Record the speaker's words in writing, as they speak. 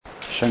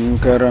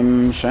शंकरं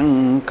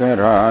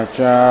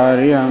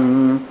शंकराचार्यं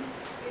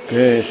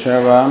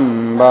केशवं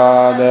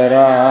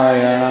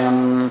बादरायणं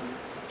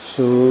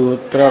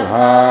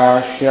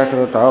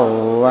सूत्रभाष्यकृतौ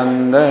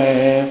वन्दे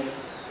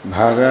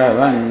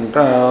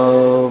भगवन्तौ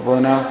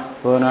पुनः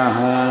पुनः।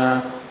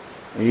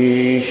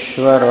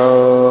 ईश्वरो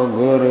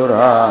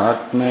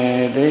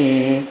गुरुरात्मेति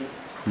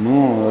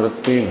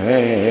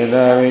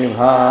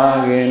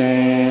मूर्तिभेदविभागिने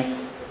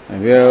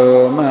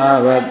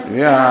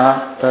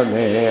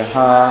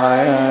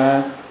व्योमवद्व्याप्तदेहाय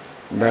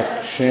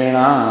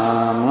दक्षिणामूर्तये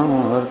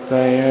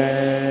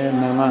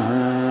नमः।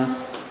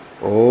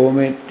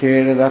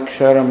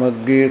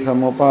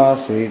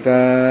 ओमित्येतदक्षरमुद्गीतमुपासीत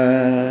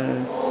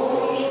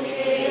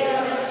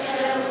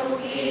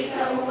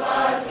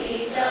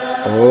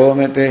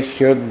ओमिति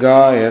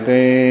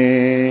ह्युद्गायते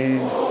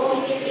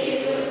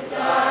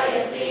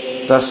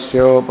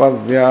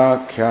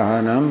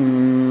तस्योपव्याख्यानम्।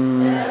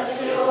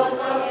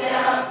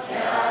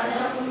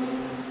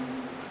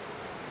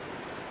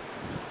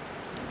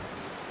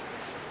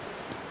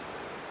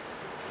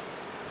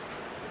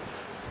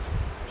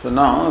 So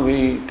now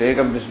we take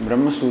up this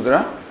Brahma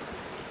Sutra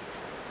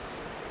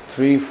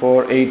 3,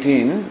 4,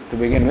 18 to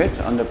begin with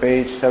on the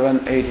page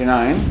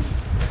 789.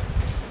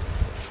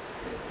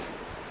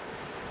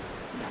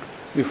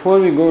 Before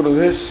we go to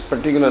this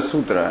particular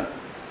sutra,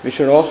 we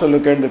should also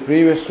look at the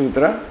previous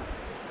sutra,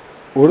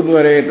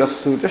 Urdhvare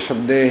Tassucha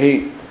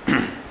Shabdehi,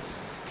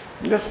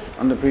 just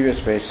on the previous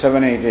page,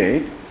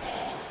 788.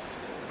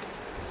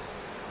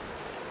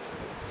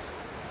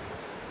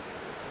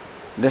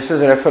 This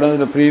is a reference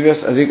to the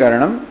previous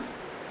Adhikaranam.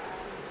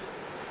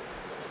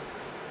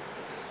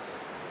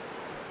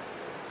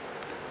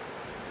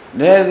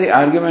 There the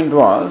argument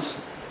was,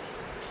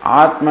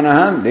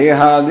 Atmanaha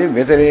Dehadi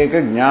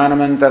Vyatireka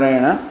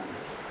Jnanamantarena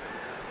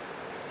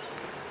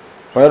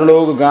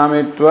Parlog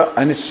Gamitva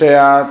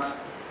Anishayat.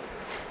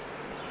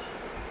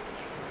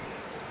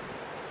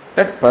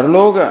 That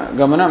Parloga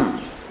Gamanam,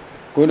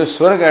 going to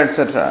Swarga,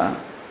 etc.,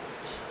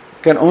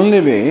 can only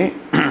be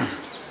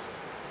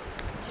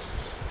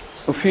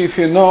if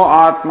you know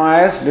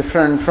Atma is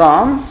different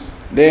from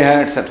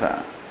Deha,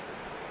 etc.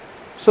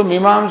 So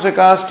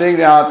Mimamsakas take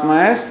the Atma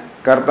as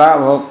Karta,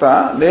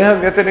 Bhokta, Deha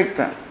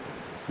Vyatirikta.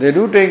 They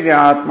do take the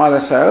Atma, the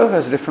self,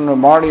 as different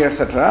from body,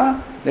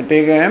 etc. They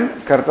take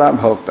him Karta,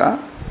 Bhokta.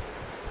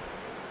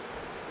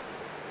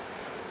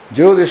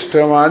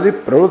 Jyodhishtamadi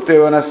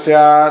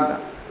Pravruttevanasyad.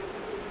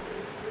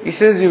 He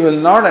says you will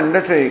not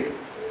undertake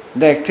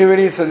the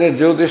activities of the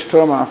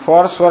Jyodhishtoma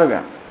for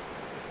Swarga.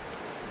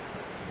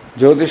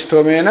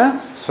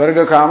 Jyodhishtomena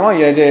Swarga Kamo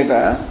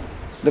Yajeta.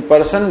 The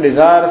person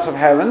desirous of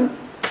heaven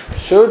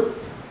should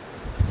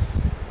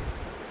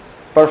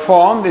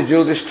perform the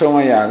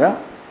Jyodhishtoma Yaga.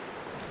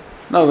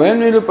 Now when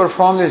will you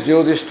perform this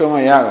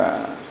Jyodhishtoma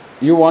Yaga?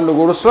 You want to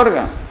go to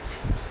Swarga.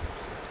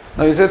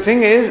 Now the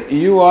thing is,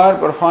 you are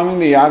performing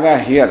the Yaga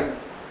here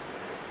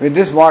with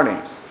this body,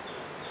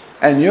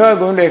 and you are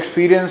going to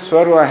experience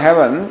Swarga or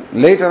heaven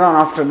later on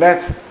after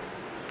death.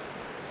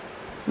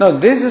 Now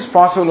this is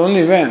possible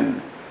only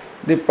when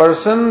the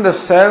person, the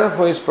self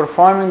who is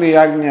performing the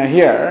yajna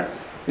here,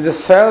 is the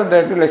self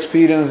that will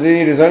experience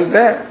the result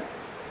there.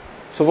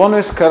 So one who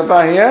is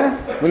karta here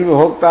will be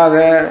bhokta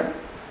there.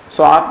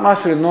 So Atma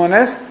should be known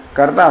as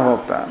karta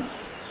bhokta.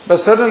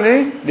 But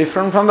certainly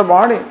different from the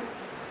body.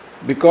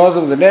 Because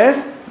of the death,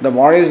 the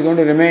body is going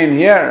to remain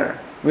here,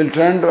 will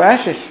turn to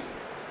ashes.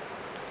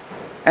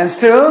 And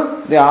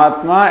still the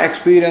Atma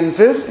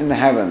experiences in the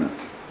heaven,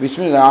 which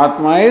means the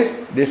Atma is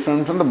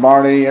different from the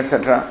body,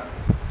 etc.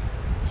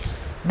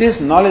 This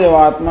knowledge of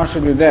Atma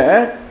should be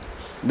there,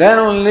 then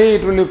only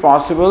it will be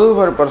possible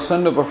for a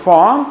person to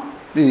perform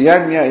the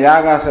yajna,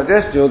 yaga such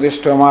as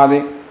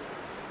Jyodhishtomadi.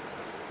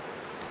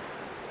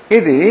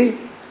 Iti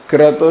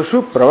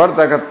kratoshu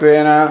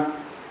pravartakatvena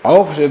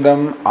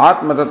aufshidam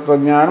atma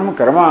tattvajnanam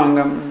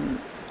karmangam.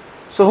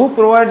 So who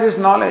provides this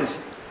knowledge?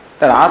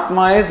 That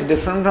Atma is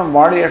different from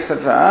body,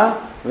 etc.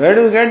 Where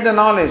do you get the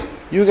knowledge?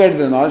 You get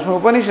the knowledge from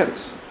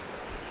Upanishads.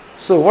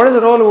 So what is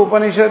the role of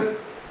Upanishad?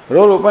 The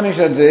role of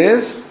Upanishads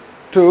is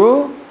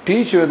to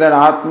teach you that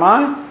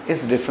Atma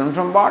is different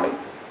from body.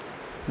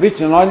 Which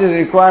knowledge is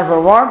required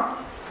for what?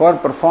 For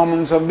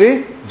performance of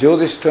the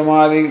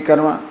Jyodhishtamadi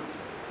karma.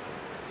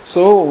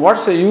 So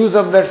what's the use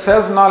of that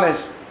self-knowledge?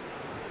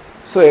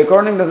 So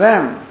according to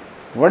them,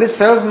 what is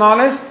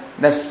self-knowledge?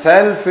 That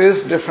self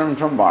is different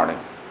from body.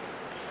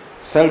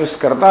 Self is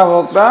karta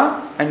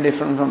bhokta and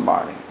different from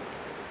body.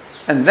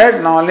 And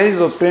that knowledge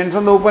is obtained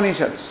from the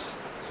Upanishads.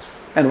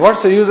 And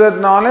what's the use of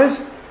that knowledge?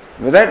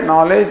 With that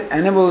knowledge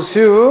enables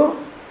you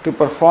to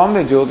perform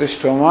the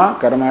Jyothishtoma,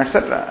 karma,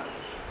 etc.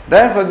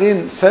 Therefore,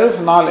 the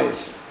self-knowledge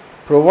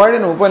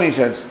provided in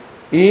Upanishads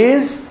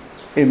is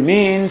a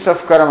means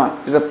of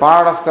karma, is a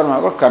part of karma,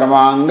 called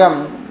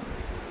karmangam.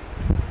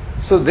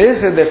 So they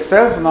say that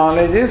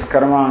self-knowledge is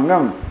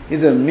karmangam,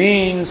 is a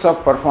means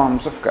of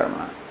performance of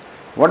karma.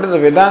 What does the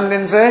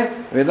Vedantin say?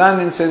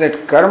 Vedantin says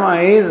that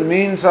karma is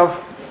means of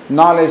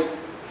knowledge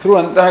through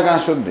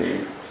Antahakana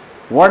Shuddhi.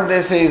 What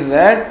they say is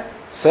that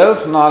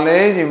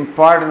self-knowledge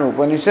imparted in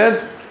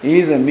Upanishads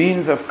is a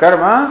means of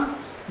karma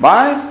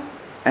by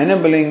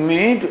enabling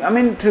me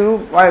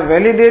by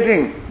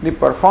validating the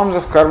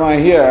performance of karma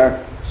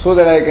here so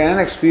that I can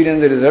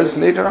experience the results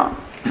later on.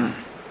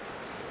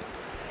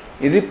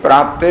 Idi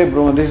prapte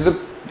brahma. This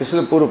is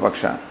the Purva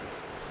Paksha.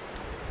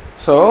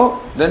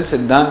 So then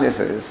Siddhanta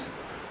says,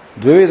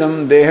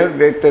 Dvividam deha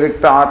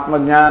vyaktarikta atma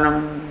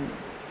jnanam.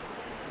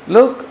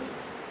 Look,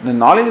 the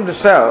knowledge of the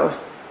self,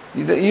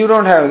 you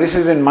don't have. This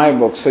is in my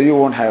book, so you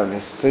won't have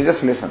this. So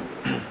just listen.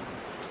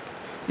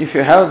 If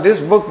you have this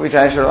book, which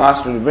I should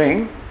ask you to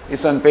bring,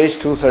 it's on page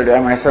 230.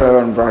 I myself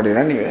haven't brought it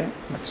anyway.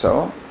 But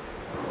so,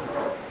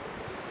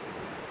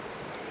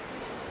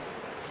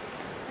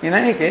 in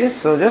any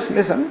case, so just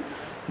listen.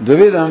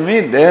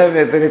 Dvividami deha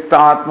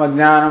vyatirikta atma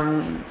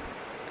jnanam.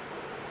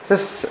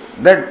 Says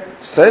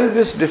that self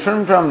is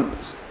different from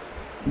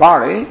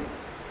body.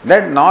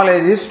 That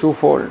knowledge is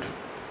twofold.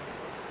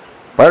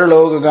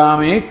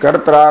 Paralokagami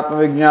kartaratma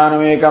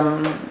vijnanam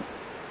ekam.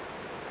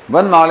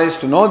 One knowledge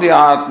to know the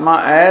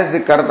Atma as the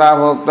Karta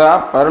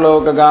Bhokta,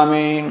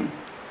 Paralokagami,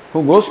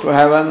 who goes to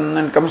heaven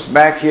and comes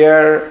back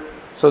here.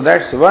 So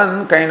that's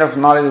one kind of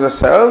knowledge of the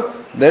self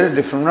that is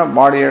different from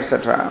body,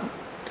 etc.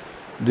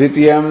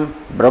 Dvitiyam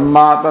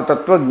Brahmatma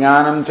Tattva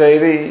Jnanam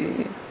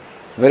Chairi.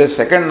 Whereas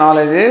second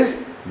knowledge is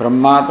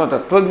Brahmatma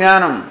Tattva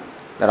Jnanam.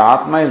 That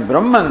Atma is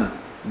Brahman.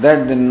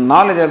 That the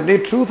knowledge of the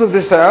truth of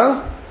the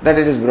self, that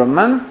it is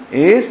Brahman,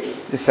 is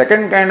the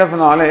second kind of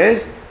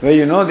knowledge where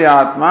you know the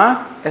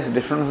Atma as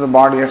different from the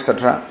body,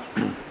 etc.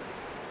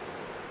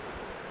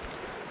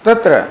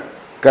 Tatra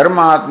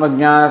karma atma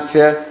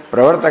jnanasya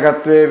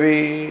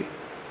pravartakatvevi.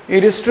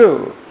 It is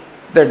true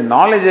that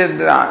knowledge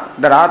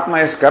that Atma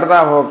is karta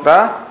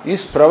bhokta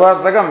is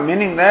pravartakam,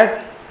 meaning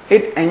that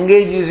it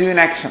engages you in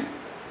action.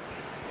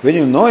 When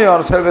you know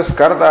yourself as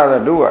karta,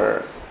 the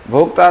doer,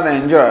 bhokta, the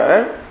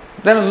enjoyer,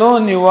 then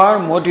alone you are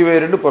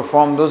motivated to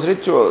perform those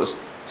rituals.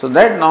 So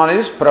that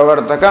knowledge is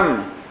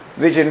pravartakam,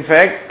 which in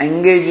fact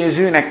engages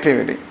you in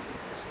activity.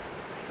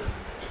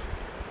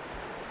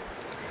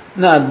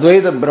 Na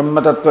advaita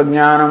brahma tattva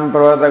jnanam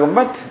pravartakam.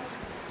 But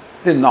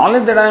the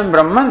knowledge that I am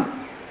Brahman,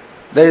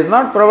 that is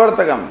not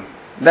pravartakam.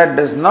 That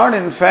does not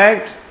in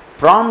fact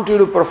prompt you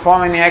to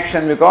perform any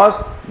action, because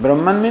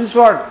Brahman means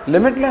what?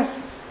 Limitless.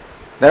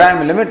 That I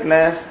am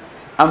limitless,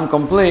 I am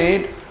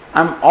complete,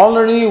 I am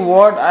already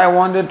what I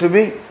wanted to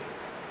be.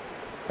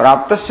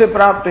 Praptasya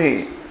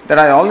praptihi. That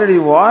I already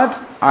what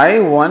I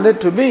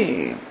wanted to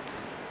be.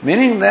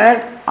 Meaning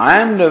that I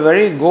am the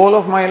very goal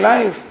of my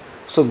life.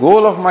 So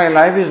goal of my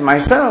life is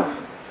myself.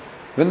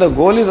 When the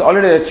goal is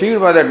already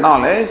achieved by that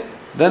knowledge,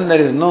 then there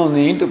is no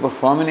need to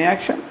perform any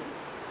action.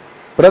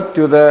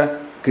 Pratyuta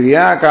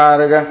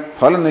kriyakaraga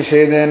phala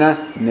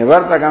nishedena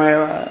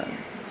nivartakameva.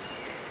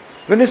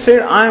 When you say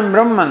I am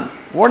Brahman,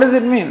 what does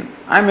it mean?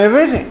 I am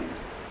everything.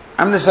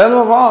 I am the self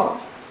of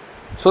all.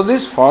 So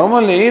this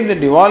formally the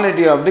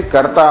duality of the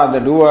karta, the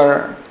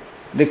doer,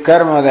 the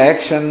karma, the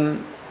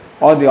action,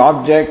 or the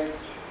object,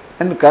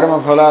 and the karma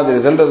phala, the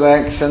result of the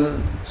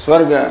action,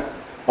 swarga,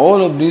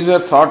 all of these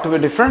were thought to be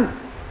different.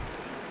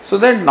 So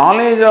that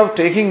knowledge of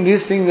taking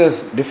these things as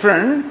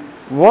different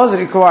was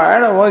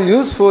required or was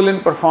useful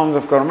in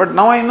performance of karma. But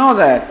now I know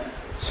that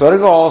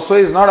swarga also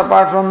is not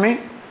apart from me,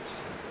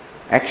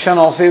 action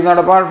also is not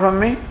apart from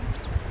me,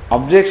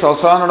 objects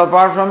also are not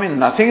apart from me,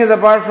 nothing is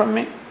apart from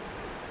me.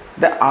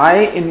 The I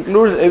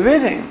includes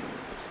everything,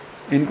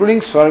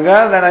 including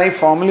swarga that I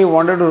formerly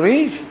wanted to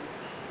reach.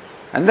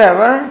 And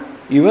therefore,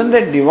 even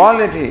the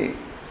duality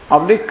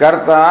of the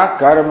karta,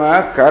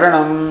 karma,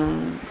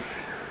 karanam,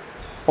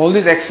 all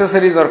these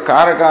accessories or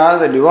karakas,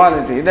 the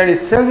duality, that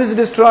itself is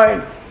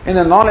destroyed in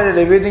the knowledge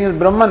that everything is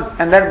Brahman,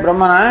 and that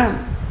Brahman I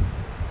am.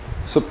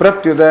 So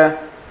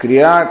pratyuta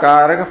kriya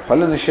karaka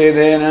phala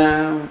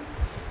nishedena.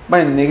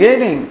 By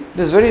negating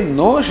this very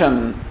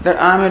notion that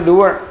I am a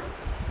doer,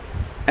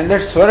 and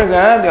that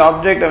swarga, the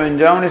object of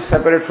enjoyment, is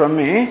separate from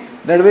me,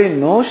 that very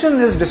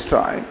notion is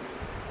destroyed.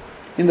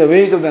 In the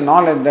wake of the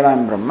knowledge that I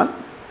am Brahman,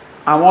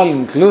 I am all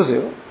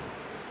inclusive.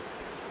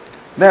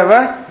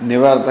 Therefore,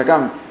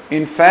 nivartakam.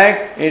 In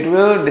fact, it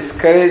will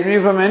discourage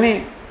me from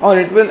any, or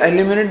it will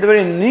eliminate the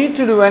very need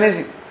to do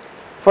anything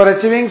for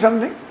achieving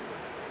something.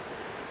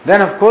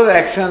 Then of course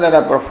actions that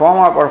I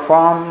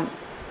perform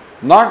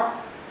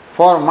not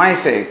for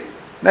my sake.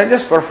 They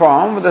just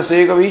perform for the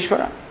sake of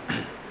Ishvara.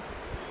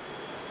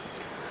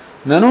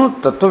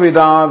 Nanu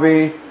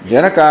tattvavidavi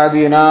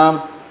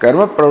janakadinam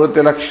karma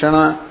pravritti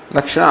lakshana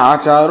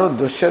acharo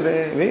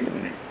drishyate. Wait a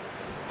minute.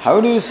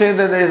 How do you say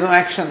that there is no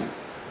action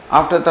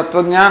after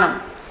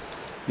tattvajnanam?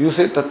 You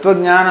say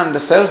tattvajnanam, the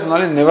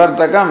self-knowledge,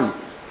 nivartakam.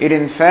 It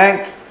in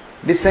fact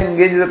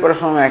disengages the person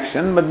from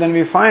action, but then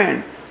we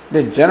find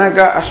that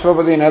Janaka,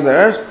 Ashwapati and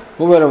others,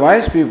 who were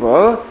wise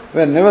people,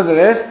 were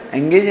nevertheless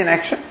engaged in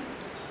action.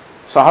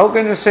 So how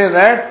can you say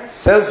that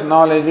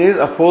self-knowledge is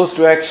opposed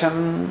to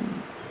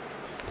action?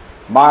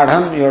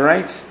 Badham, you are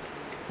right.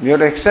 You have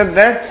to accept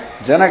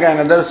that Janaka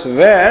and others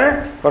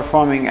were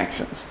performing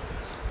actions.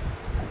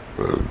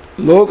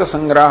 Loka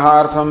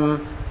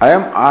sangrahartham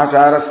ayam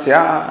achara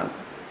syat.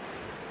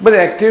 But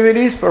the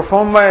activities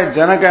performed by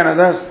Janaka and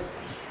others,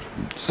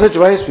 such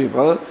wise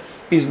people,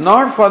 is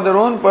not for their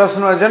own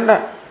personal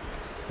agenda.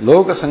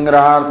 Loka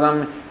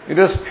Sangrahartam, it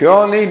is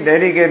purely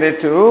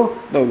dedicated to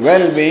the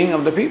well-being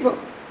of the people.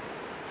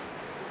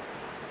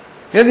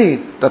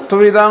 Yadi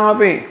tattvavidam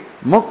api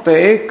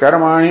mukte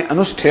karmani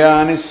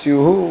anusthayani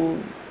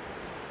syuhu.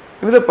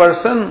 If the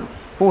person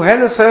who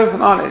has a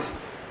self-knowledge,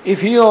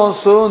 if he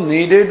also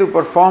needed to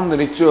perform the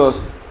rituals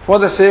for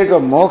the sake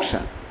of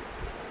moksha,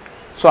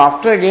 so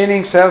after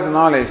gaining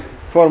self-knowledge,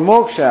 for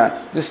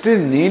moksha, they still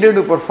needed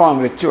to perform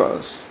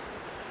rituals.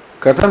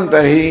 Katham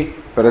tarhi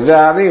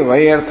prajadi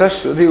vayartha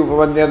shuddhi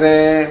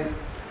upapadyate.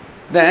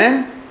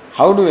 Then,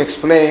 how do you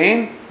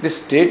explain this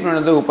statement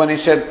of the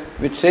Upanishad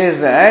which says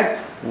that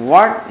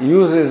what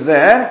use is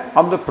there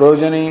of the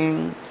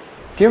progeny?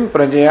 Kim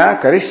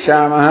prajaya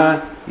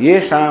karishyamah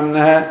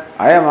yeshamnah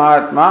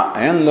ayamatma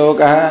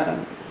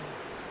ayanlokah.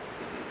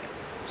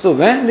 So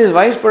when this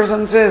wise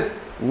person says,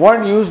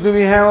 what use do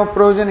we have of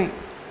progeny?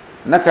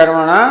 Na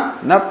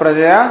karmana, na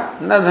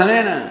prajaya, na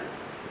dhanena.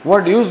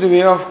 What use do we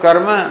have of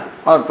karma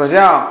or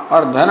praja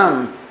or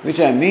dhanam, which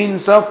are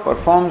means of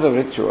performance of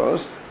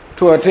rituals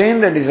to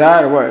attain the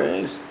desired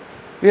worlds?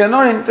 We are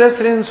not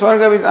interested in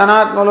swarga with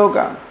anatma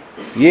loka.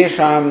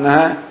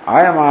 Yeshamnah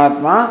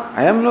ayamatma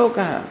ayam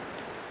loka.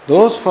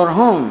 Those for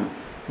whom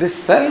this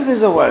self is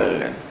the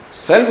world,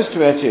 self is to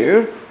be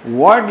achieved,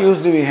 what use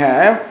do we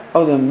have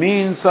of the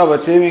means of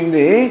achieving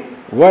the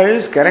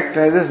worlds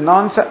characterized as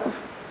non-self?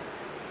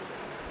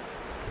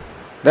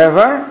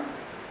 Therefore,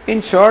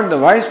 in short, the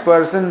wise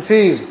person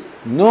sees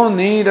no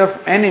need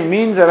of any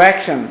means of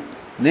action,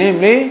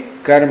 namely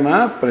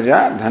karma,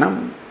 praja,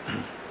 dhanam.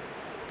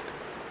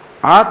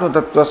 Atma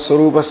tattva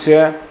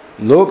swarupasya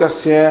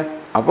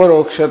lokasya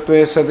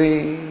aparokshatve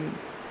sati.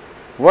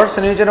 What's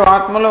the nature of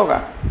Atma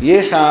Loka?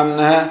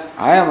 Yeshamnah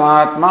ayam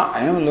atma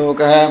ayam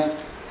lokah.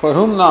 For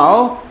whom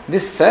now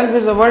this self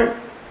is the world.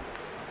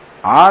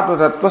 Atma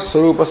tattva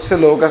swarupasya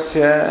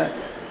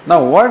lokasya.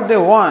 Now what they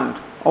want,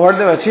 or what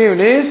they have achieved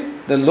is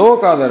the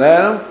loka, the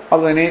realm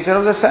of the nature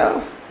of the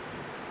self.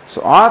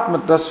 So Atma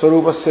tattva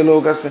swarupasya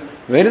lokasya.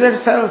 Where is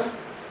that self?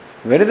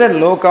 Where is that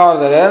loka or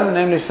the realm,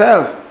 namely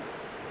self?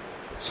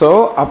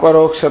 So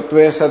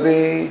aparokshatve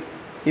sati.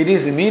 It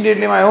is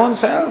immediately my own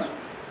self.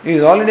 It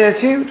is already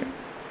achieved.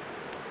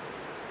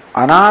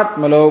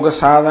 Anatmaloka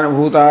sadhana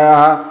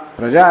bhutaya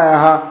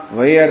prajaya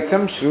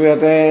vayartham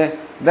shruyate.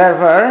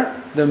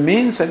 Therefore, the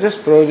means such as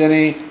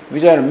progeny,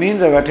 which are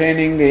means of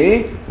attaining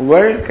the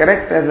world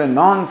correct as a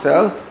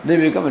non-self, they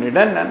become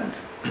redundant.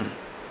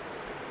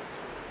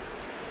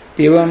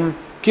 Evam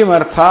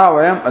kimartha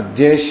vayam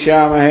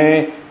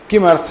adhyeshyamahe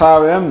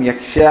kimartha vayam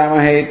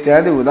yakshyamahe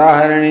ityadi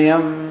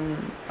udaharaniyam.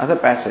 Other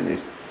passages.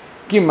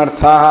 Kimartha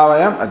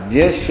vayam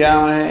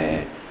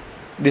adhyeshyamahe.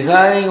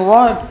 Desiring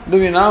what? Do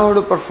we now have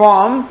to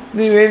perform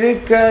the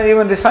Vedic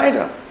even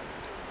recital?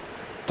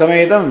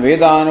 Tametam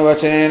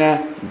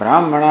vedanuvachanena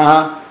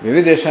brahmanaha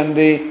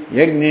vivideshanti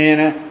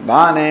yajnena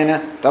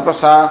danena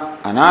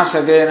tapasa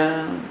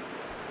anashakena.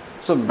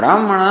 So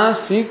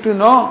brahmanas seek to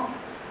know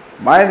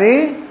by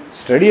the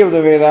study of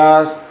the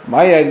Vedas,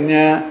 by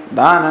yajna,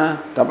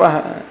 dana,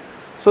 tapaha.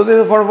 So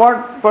this, for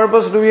what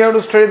purpose do we have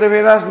to study the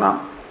Vedas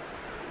now?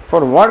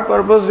 For what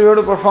purpose do we have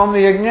to perform the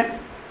yajna?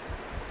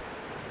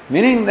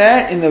 Meaning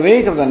that in the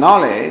wake of the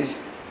knowledge,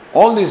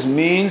 all these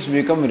means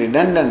become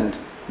redundant.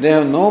 They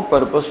have no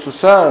purpose to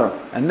serve,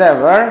 and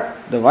therefore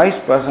the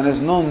wise person has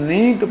no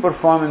need to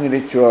perform any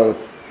ritual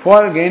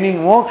for gaining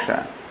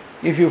moksha.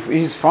 If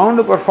he is found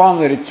to perform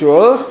the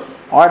rituals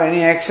or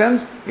any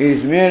actions, it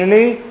is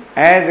merely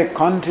as a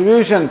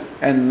contribution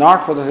and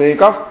not for the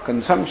sake of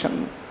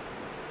consumption.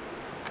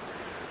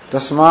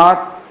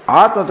 Tasmat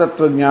atma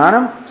tattva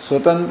jnanam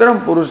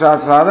swatantram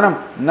purushat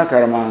sadhanam na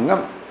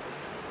karmangam.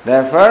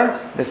 Therefore,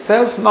 the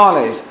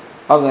self-knowledge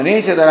of the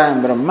nature that I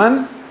am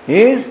Brahman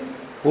is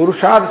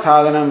Purushad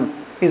sadhanam,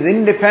 is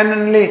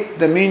independently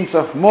the means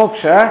of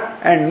moksha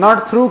and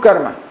not through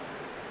karma.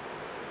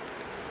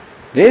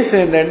 They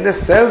say that the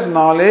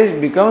self-knowledge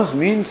becomes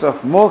means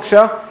of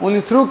moksha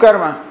only through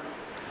karma,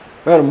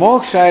 where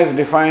moksha is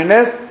defined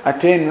as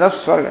attainment of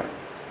swarga.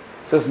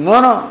 Says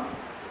no,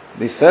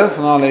 the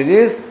self-knowledge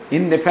is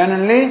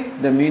independently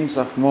the means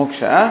of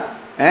moksha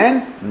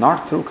and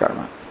not through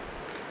karma.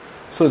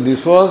 So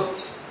this was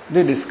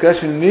the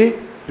discussion in the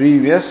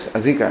previous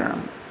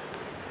adhikaranam.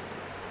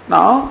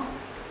 Now,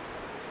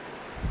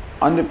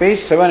 on the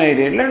page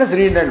 788, let us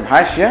read that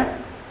bhashya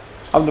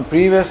of the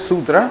previous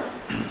sutra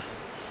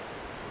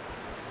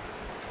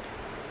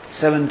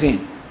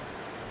 17.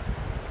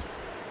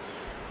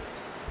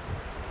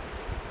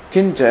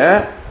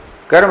 Kincha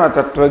karma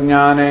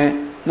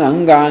tattvajnane na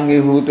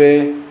angangi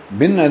bhute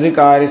binna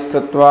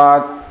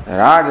adhikaristatvat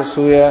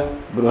rajasuya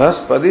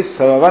bruhaspadi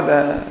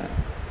savavada.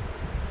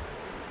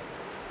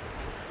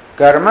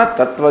 Karma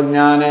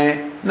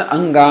tattvajnane na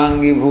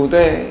angangi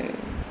bhute.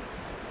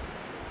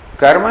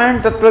 Karma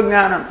and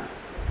tattvajnanam,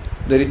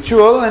 the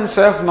ritual and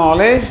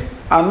self-knowledge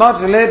are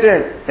not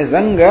related as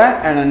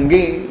anga and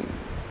angi.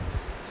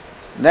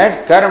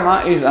 That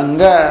karma is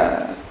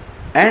anga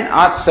and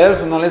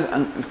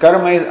self-knowledge,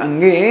 karma is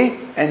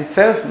angi and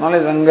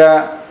self-knowledge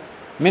anga,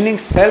 meaning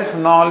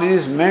self-knowledge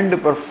is meant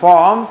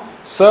to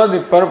serve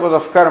the purpose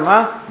of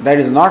karma, that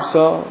is not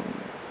so.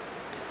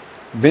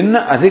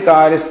 Bhinna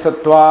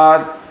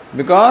adhikaristatvad,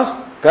 because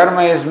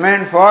karma is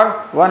meant for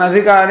one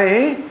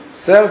adhikari,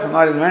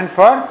 self-knowledge is meant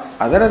for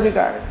other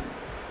adhikari.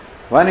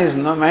 One is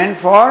meant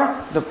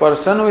for the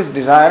person who is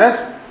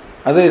desirous,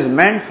 other is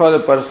meant for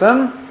the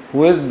person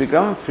who has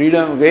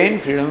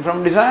gained freedom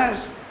from desires.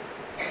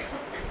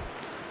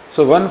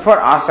 So one for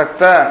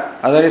asakta,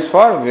 other is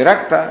for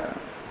virakta.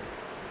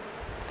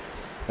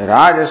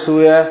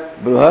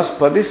 Rajasuya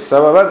Bruhaspati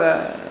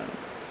Savavada.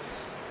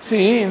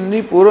 See, in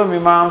the Purva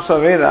Mimamsa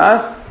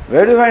Vedas,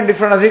 where do you find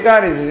different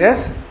adhikaris?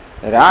 Yes,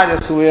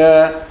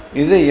 Rajasuya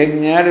is a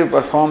yajna to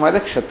perform by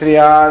the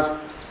Kshatriyas.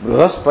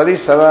 Bruhaspati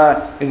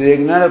Sava is a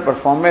yajna to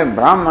perform by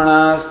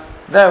Brahmanas.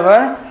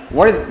 Therefore,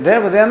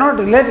 they are not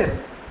related.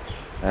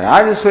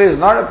 Rajasuya is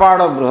not a part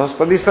of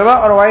Bruhaspati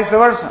Sava or vice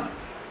versa.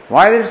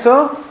 Why is it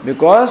so?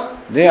 Because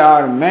they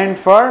are meant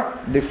for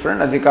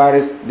different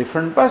adhikaris,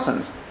 different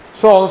persons.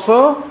 So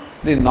also,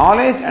 the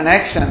knowledge and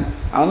action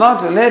are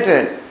not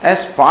related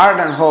as part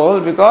and whole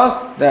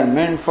because they are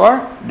meant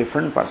for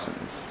different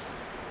persons.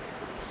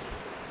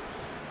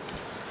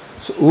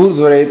 So,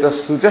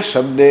 urdhvaretassu cha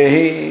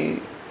shabdehi.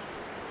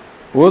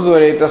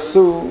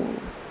 Urdhvaretassu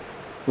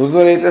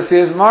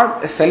is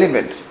not a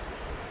celibate.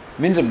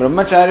 Means a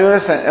brahmachari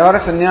or a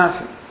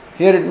sannyasi.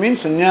 Here it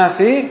means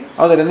sannyasi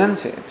or the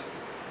renunciate.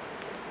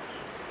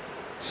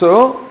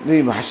 So,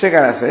 the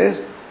Bhashyakara says,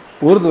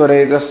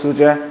 urdhvaretassu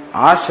cha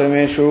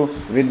ashrameshu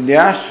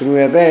vidya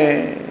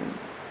shruyate.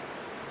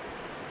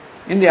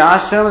 In the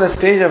ashram, the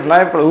stage of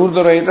life called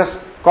urdhvaretas,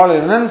 called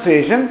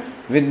renunciation,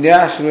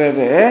 vidya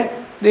shruyate,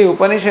 the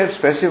Upanishad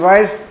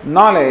specifies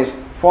knowledge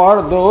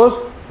for those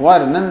who are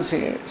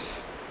renunciates.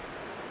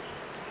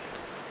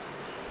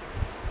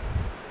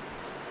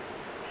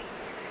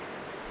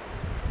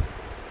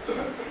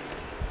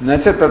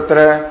 Nacha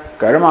tatra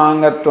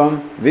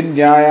karmangatvam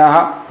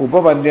vidyayah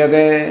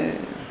upapadyate.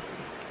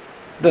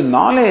 The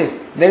knowledge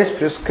that is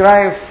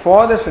prescribed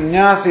for the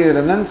sannyasi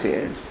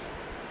renunciates,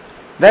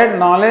 that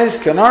knowledge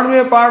cannot be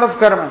a part of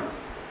karma.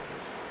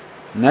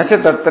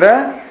 Nacha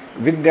tatra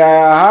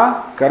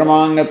vidyayah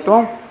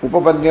karmangatvam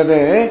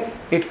upapadyate.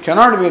 It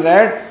cannot be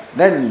that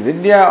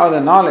vidya or the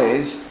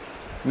knowledge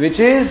which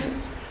is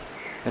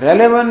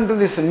relevant to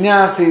the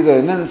sannyasi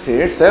or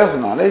renunciate,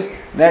 self-knowledge,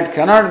 that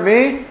cannot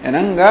be an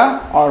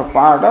anga or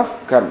part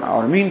of karma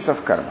or means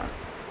of karma.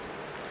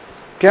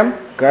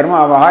 Kyam? Karma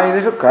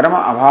abhava, karma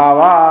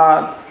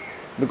abhavat.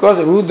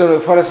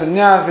 Because for a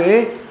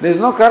sannyasi, there is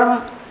no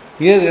karma.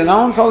 He has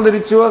renounced all the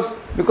rituals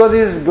because he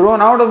has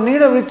grown out of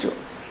need of ritual.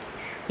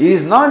 It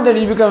is not that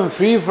he becomes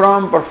free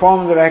from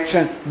performance of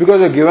action because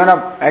you have given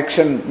up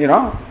action,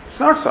 It's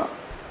not so.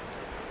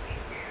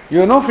 You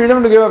have no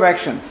freedom to give up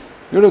action.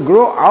 You have to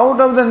grow out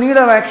of the need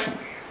of action.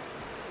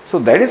 So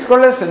that is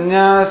called a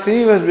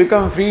sannyasi who has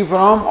become free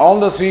from all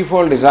the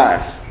threefold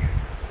desires.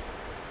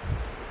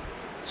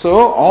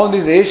 So all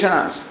these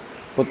eshanas,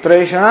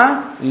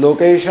 putraeshana,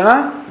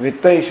 lokeshana,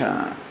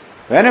 vittaeshana.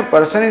 When a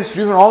person is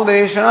free from all the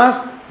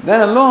eshanas, then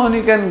alone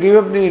he can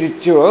give up the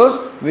rituals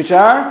which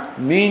are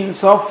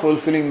means of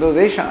fulfilling those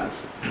eshanas.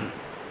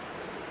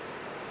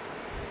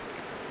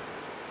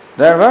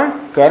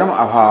 Therefore, karma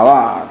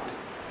abhavat.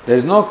 There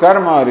is no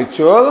karma or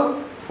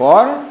ritual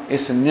for a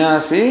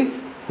sannyasi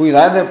who is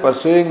either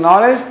pursuing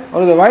knowledge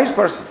or is a wise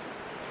person.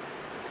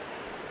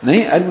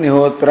 Nahi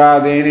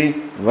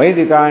agnihotraadini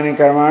vaidikani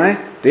karmani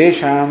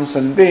tesham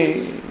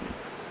santi.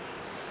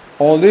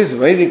 All these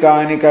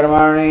vaidikani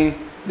karmani,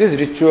 these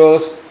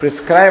rituals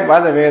prescribed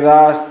by the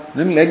Vedas,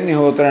 namely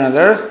Agnihotra and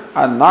others,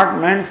 are not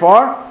meant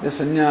for the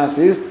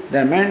sannyasis, they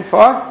are meant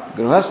for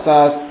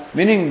grihasthas,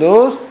 meaning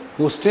those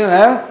who still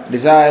have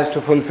desires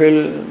to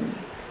fulfill.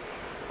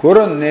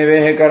 Kurun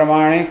nevehe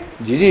karmani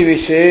jiji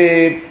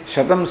vishet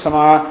shatam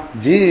sama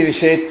jiji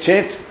vishet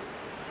chet.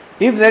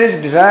 If there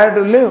is desire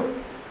to live,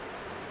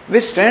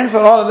 which stands for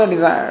all other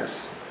desires,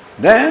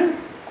 then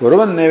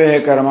kurvan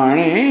nevehe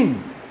karmani,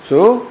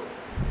 so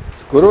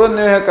kurvan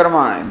nevehe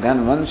karmani,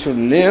 then one should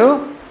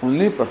live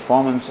only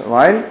performance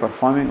while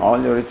performing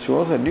all your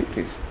rituals or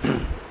duties.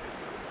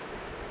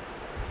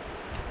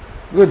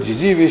 Because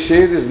jiji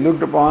vishet is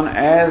looked upon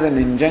as an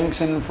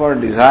injunction for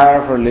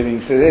desire for living.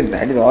 So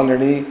that is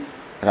already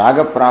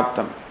raga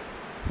praptam,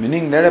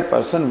 meaning that a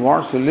person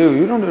wants to live.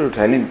 You don't have to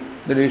tell him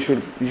that you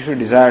should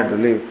desire to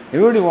live.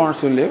 Everybody wants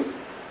to live.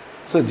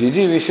 So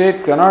jiji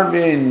vishet cannot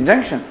be an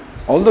injunction.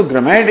 Although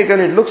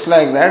grammatically it looks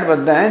like that,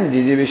 but then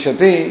jiji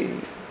vishati.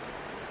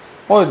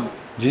 Oh,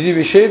 jiji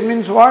vishet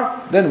means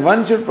what? Then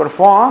one should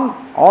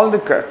perform all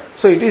the.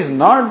 So it is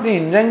not the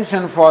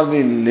injunction for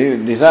the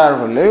desire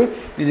for live.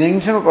 It is the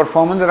injunction of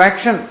performance of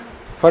action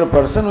for a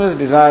person who has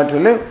desire to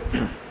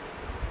live.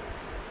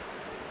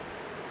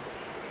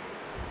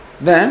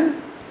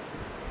 Then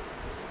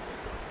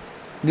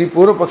the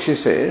Purva Pakshi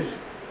says,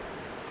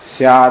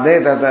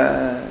 Syade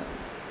tata.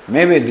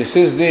 Maybe this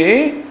is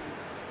the,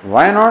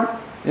 why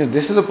not? If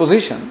this is the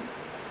position,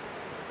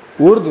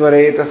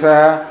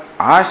 urdhvaretasa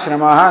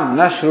ashramaha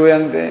na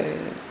shruyante.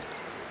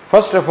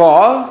 First of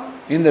all,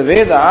 in the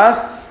Vedas,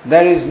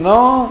 there is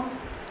no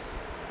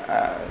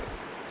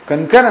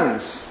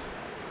concurrence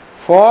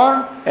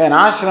for an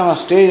ashrama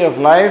stage of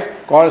life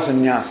called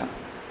sannyasa.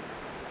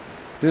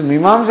 This is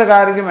Mimamsaka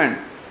argument.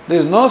 There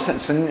is no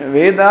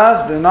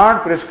Vedas do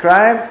not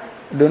prescribe,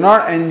 do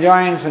not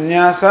enjoin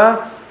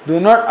sannyasa, do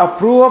not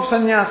approve of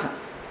sannyasa.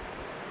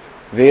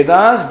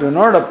 Vedas do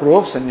not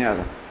approve of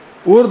sannyasa.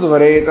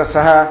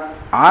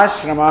 Urdhvaretasaha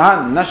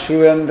ashramaha na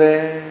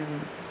shruyante.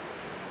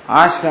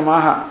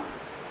 Ashramaha,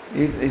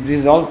 it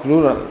is all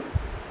plural.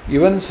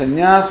 Even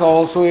sannyasa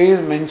also is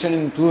mentioned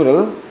in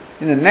plural.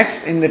 In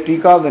the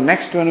tika, the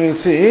next one we'll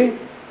see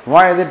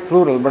why is it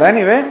plural. But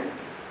anyway,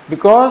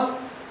 because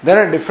there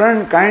are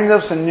different kinds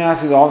of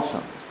sannyasis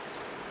also.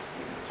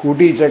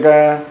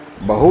 Kutichaka,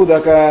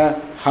 Bahudaka,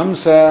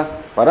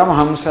 Hamsa,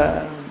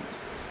 Paramhamsa.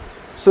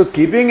 So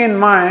keeping in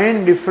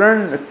mind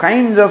different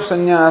kinds of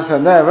sannyasa,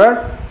 there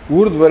were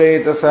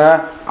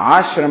Urdhvaretasa,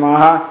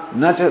 Ashramaha,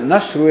 na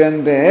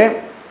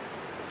shruyante,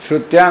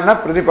 Shrutya na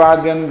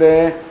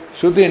pratipadyante.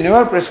 Shruti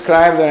never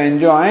prescribes or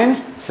enjoins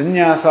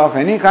sannyasa of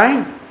any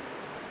kind.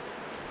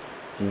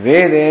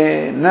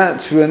 Vede na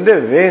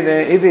shruyante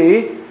vede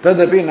iti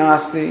tadapi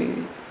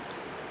nasti.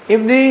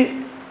 If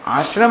the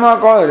ashrama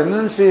called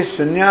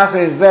renunciation sannyasa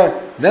is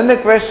there, then the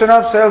question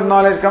of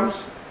self-knowledge comes.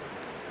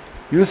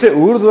 You say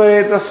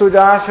urdhvaretassu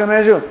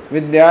ashramesu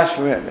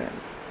vidyashvede.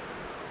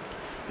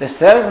 The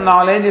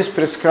self-knowledge is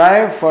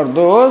prescribed for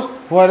those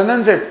who are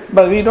renunciated,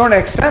 but we don't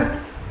accept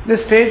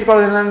this stage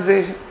called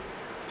renunciation.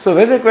 So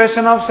where is the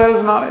question of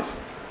self-knowledge?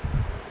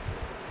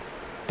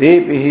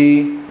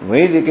 Tepihi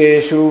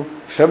vedikeshu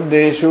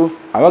shabdeshu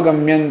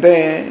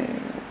avagamyante.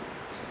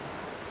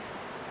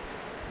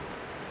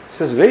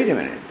 Says, wait a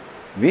minute.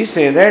 We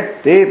say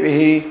that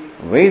tepihi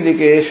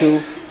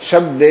vedikeshu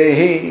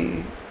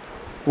shabdehi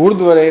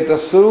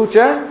urdhvaretassu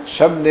cha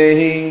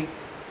shabdehi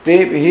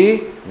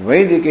tepihi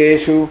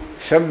vedikeshu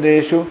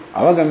shabdeshu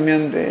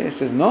avagamyante.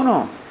 Says,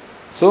 no.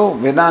 So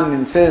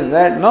Vedantin says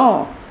that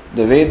no.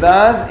 The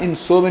Vedas in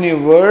so many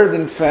words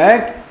in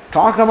fact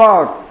talk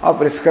about or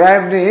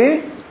prescribe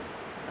the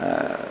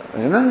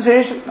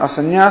renunciation or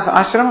sannyasa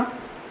ashrama.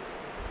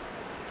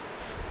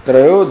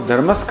 Trayo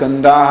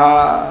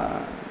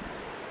dharmaskandaha.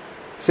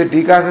 Se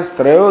tika says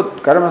trayo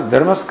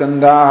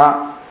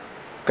dharmaskandaha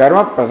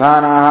karma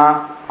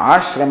pradhanaha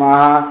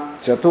ashramaha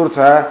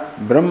chaturtha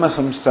brahma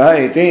samstha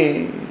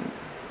iti.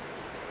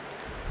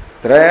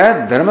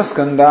 Traya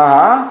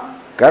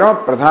dharmaskandaha karma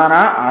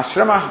pradhanaha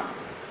ashramaha.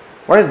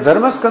 What is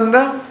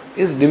dharmaskanda?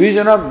 Is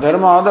division of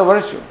dharma or the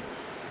virtue.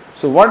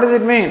 So what does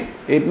it mean?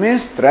 It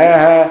means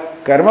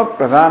trayaha karma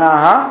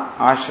pradhanaha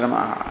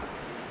ashramaha.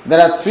 There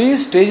are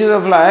three stages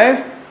of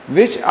life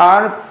which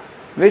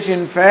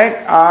in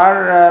fact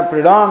are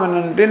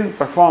predominant in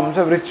performance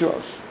of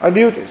rituals or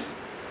duties.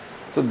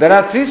 So there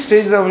are three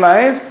stages of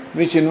life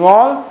which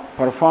involve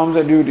performance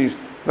of duties.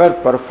 Where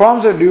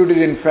performance of duties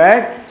in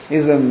fact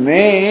is the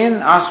main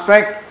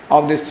aspect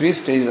of these three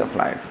stages of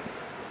life.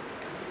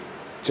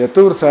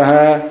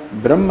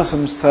 Chaturtha Brahma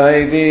Samstha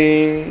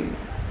iti.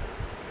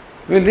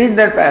 We'll read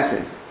that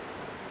passage.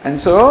 And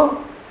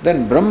so,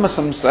 then Brahma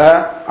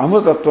Samstha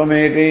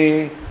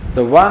Amrutatvameti,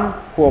 the one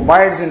who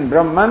abides in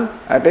Brahman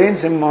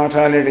attains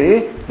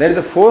immortality. That is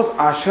the fourth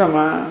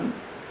ashrama.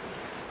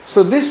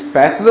 So this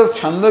passage of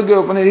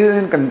Chandogya Upanishad is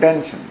in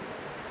contention.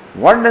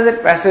 What does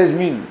that passage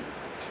mean?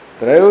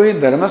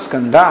 Trayohi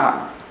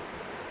dharmaskandha.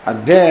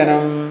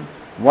 Adhyayanam.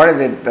 What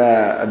is it?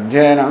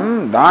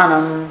 Adhyayanam,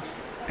 Dhanam,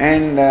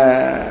 and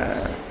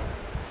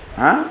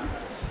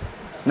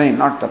no,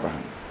 not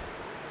Tapaha.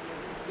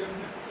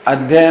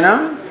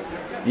 Adhyanam,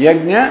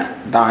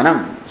 Yajna,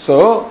 Dhanam.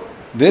 So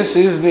this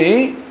is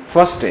the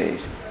first stage.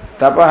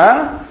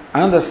 Tapaha,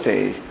 another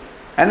stage.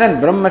 And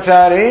then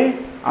Brahmachari,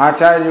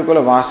 Acharya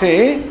Yukula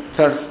Vasi,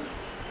 third.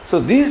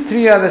 So these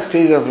three are the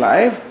stages of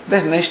life.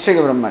 That's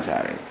Naishthika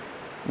Brahmachari,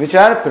 which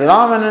are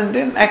predominant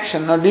in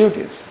action or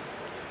duties.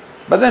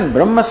 But then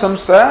Brahma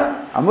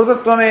Samstha,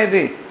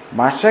 Amrutatvameti,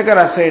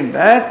 Bhashyakara said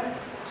that,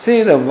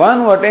 see, the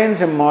one who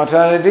attains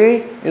immortality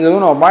is the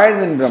one who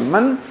abides in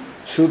Brahman.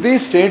 Shruti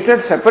states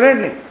it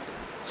separately.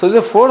 So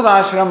the fourth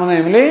ashrama,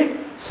 namely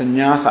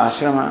sannyasa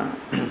ashrama.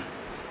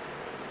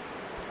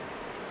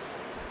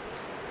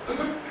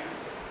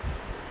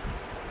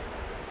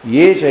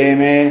 Ye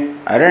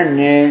chayame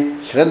aranye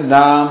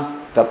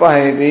shraddham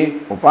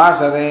tapaheti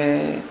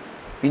upasade.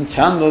 In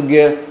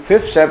Chandogya,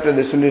 5th chapter,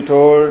 this will be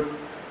told.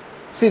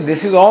 See,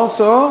 this is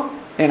also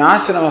an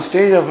ashrama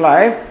stage of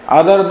life,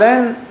 other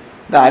than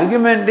the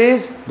argument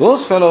is,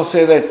 those fellows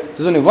say that there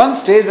is only one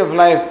stage of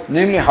life,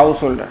 namely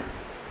householder.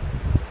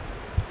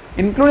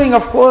 Including,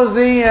 of course,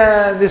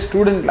 the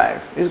student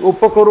life, is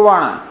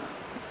upakurvana.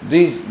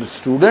 The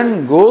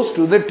student goes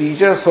to the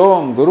teacher's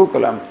home,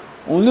 Gurukulam,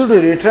 only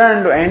to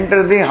return to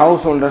enter the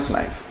householder's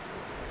life.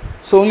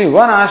 So only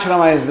one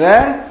ashrama is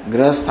there,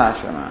 grihastha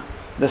ashrama.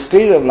 The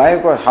stage of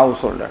life called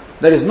householder.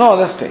 There is no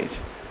other stage.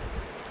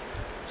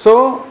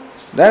 So,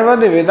 therefore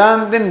the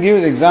Vedantin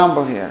gives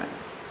example here.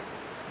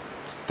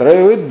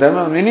 Trayovid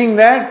Dharma, meaning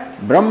that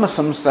Brahma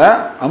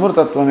Samstha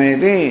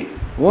Amrutatvameti,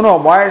 one who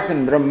abides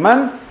in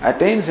Brahman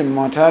attains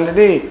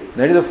immortality.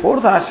 That is the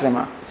fourth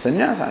ashrama,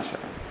 sannyas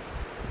ashrama.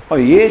 Or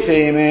ye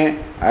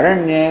chayame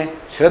aranye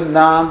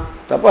shraddham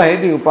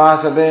tapaheti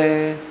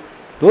upasate.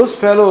 Those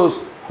fellows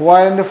who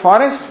are in the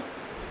forest,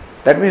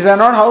 that means they are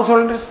not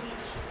householders.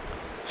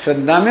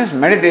 Shraddha means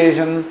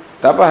meditation,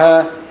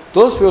 tapaha,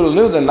 those people who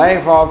live the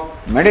life of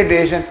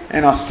meditation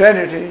and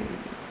austerity.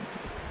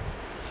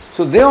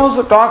 So they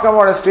also talk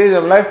about a stage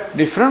of life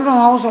different from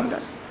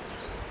householder.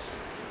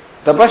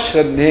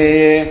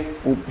 Tapashraddheye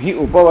hi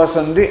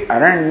upavasanti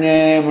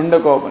aranye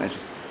Mundakopanishad.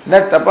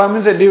 That tapa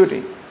means a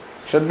duty.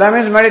 Shraddha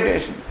means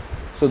meditation.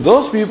 So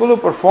those people who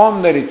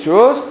perform the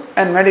rituals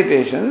and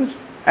meditations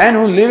and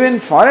who live in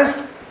forest,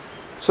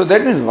 so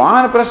that means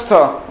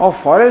Vanaprastha or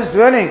forest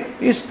dwelling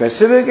is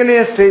specifically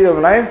a stage of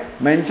life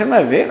mentioned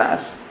by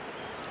Vedas.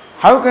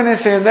 How can I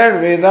say that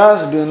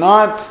Vedas do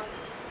not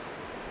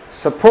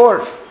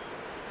support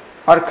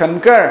or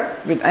concur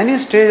with any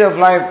stage of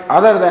life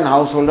other than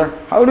householder?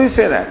 How do you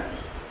say that?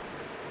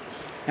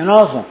 And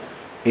also,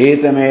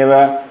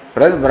 etameva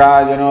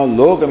pravrajano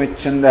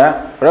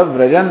lokamichanda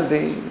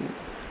pravrajanti.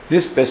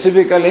 This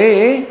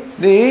specifically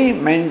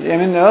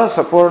the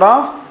support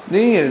of the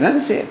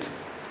renunciate.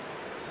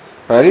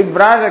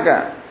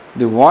 Parivrajaka,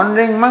 the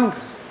wandering monk.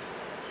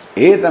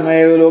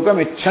 Etameva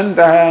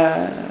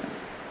lokamichanta.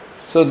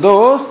 So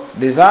those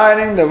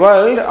desiring the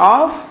world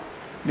of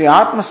the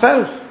Atma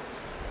self.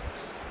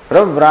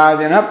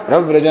 Pravrajana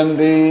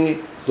pravrajanti.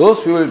 Those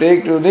people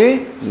take to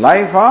the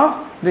life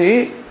of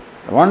the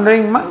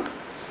wandering monk.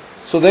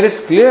 So there is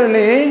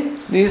clearly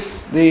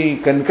the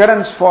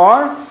concurrence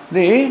for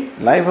the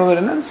life of a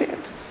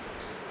renunciate.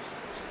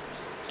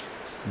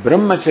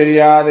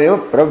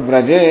 Brahmacharyadeva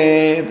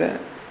pravrajet.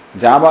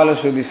 Jabala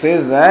Shruti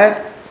says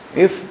that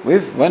if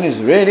one is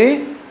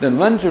ready, then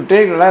one should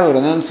take the life of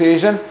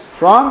renunciation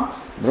from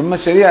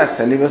Brahmacharya,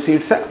 celibacy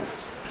itself.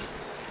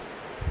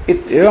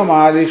 Ityavam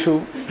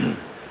adishu.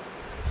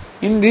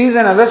 In these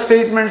and other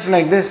statements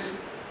like this,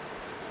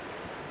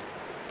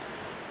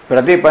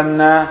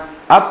 Pratipanna,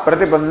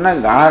 Apratipanna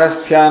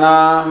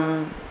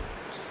Gaharasthyanam.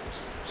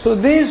 So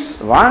these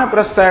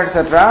Vanaprastha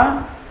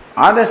etc.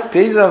 are the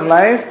stages of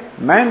life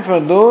meant for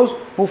those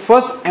who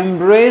first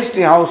embrace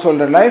the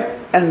householder life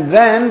and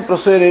then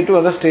proceed to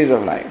other stages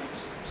of life.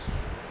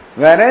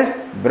 Whereas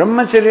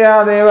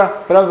Brahmacharya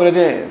Deva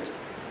Pravrajet,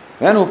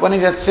 when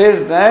Upanishad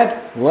says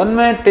that one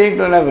may take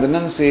the life of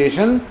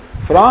renunciation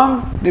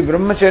from the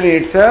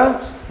Brahmacharya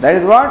itself, that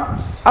is what?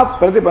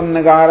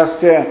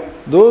 Apratipannagarasya,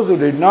 those who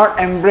did not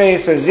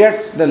embrace as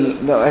yet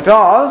at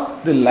all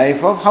the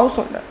life of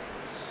householder.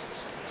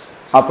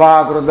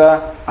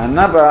 Apakruta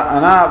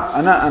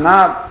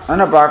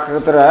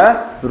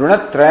anapakratara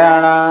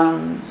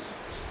runatrayanam.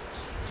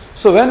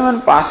 So when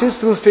one passes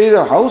through stage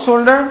of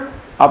householder,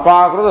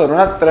 apakruta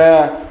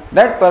runatraya,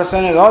 that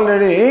person has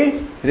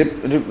already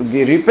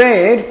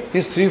repaid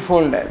his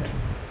threefold debt.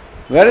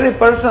 Whereas the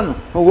person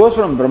who goes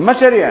from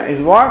Brahmacharya is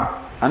what?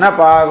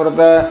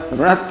 Anapakruta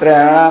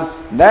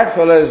runatrayana. That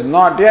fellow is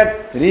not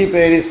yet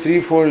repaid his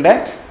threefold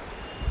debt.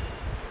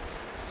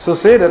 So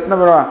say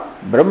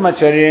Ratnabhara,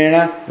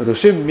 Brahmacharyena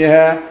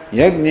Rushibhya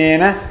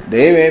Yajnena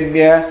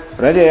Devebhya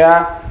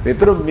Prajaya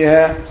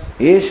Pitrubhya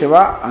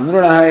Eshava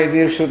Anurunaha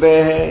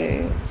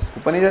Idirshute.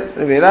 Upanishad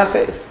Veda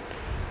says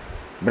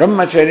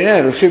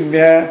Brahmacharya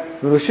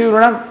Rushibhya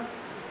Rushirunam.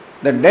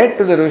 The debt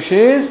to the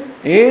Rishis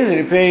is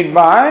repaid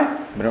by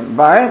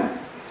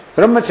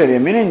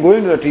Brahmacharya, meaning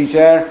going to a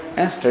teacher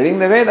and studying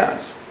the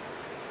Vedas.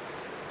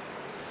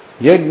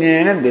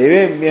 Yajnena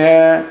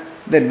Devebhya.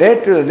 The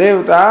debt to the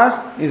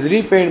Devatas is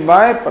repaid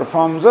by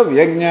performance of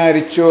Yajna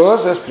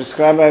rituals as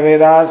prescribed by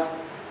Vedas.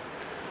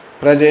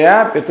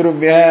 Prajaya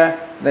Pitrubhya.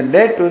 The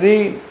debt to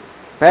the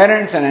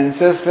parents and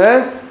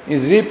ancestors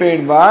is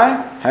repaid by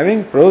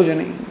having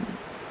progeny.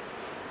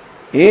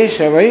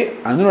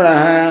 Eshavai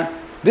Anurunaha.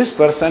 This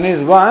person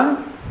is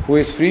one who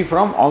is free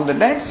from all the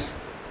debts.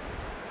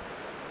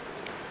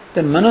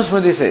 Then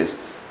Manusmriti says,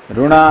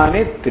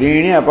 Runani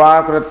Trini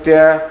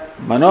Apakritya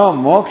Mano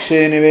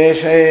Mokshe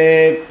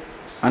Niveshe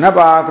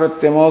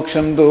Anapakritya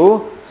Moksham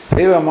Tu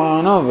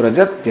Sevamano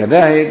Vrajat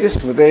Yadaheti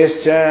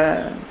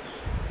Smutescha.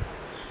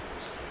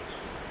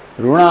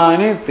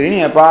 Runani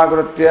Trini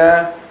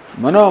Apakritya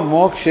Mano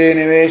Mokshe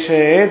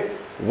Niveshe.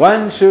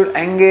 One should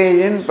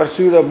engage in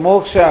pursuit of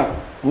moksha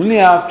only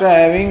after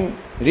having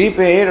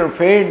repaid or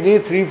paid the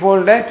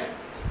threefold debt.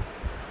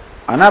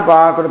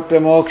 Anapakritya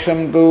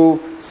moksham tu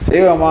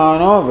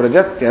sevamano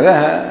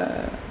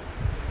vrajatyadaha.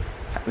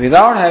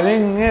 Without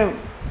having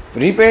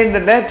repaid the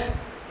debt,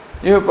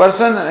 if a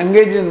person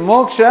engages in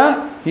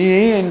moksha,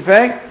 he in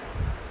fact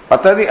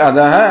patadi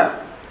adaha.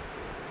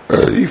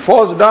 He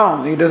falls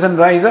down, he doesn't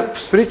rise up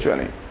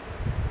spiritually.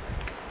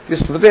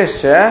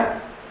 Smritescha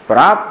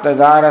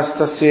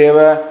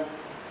praptagarastaseva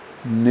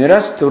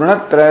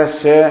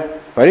nirasturunatrasya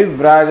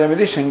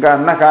parivrajamiti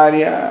shankarna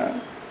karya.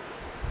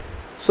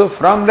 So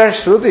from that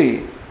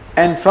Shruti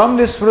and from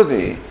this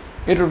Smriti,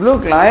 it would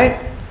look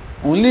like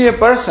only a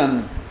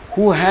person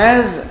who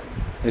has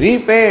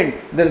repaid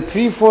the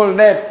threefold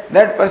debt,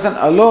 that person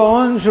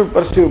alone should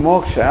pursue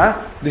moksha.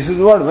 This is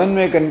what one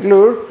may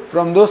conclude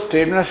from those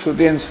statements of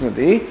Shruti and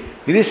Smriti.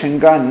 Iti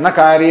Shanka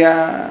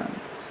Nakarya.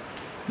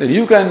 That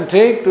you can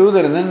take to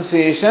the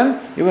renunciation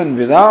even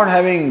without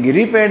having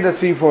repaid the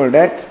threefold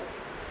debt.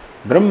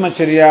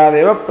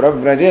 Brahmacharyadeva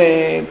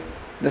pravrajet.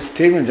 The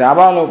statement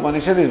Jabala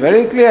Upanishad is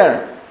very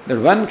clear that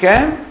one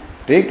can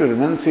take to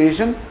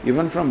renunciation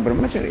even from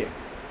brahmacharya.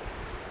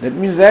 That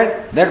means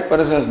that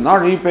person has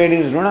not repaid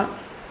his runa.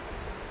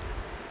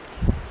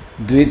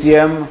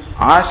 Dvitiyam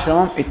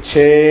ashramam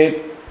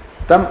icchet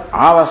tam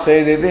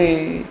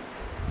avased.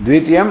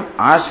 Dvitiyam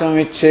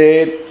ashramam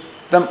icchet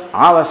tam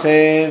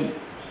avased.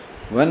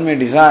 One may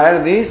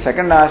desire the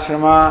second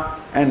ashrama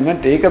and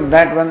may take up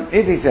that one.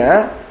 It is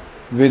a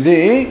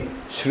vidhi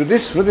shruti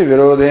smriti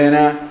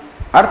virodena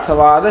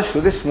arthavada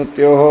shruti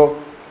smrityoho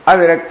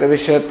avirakta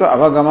vishayatva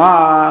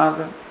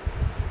avagamat.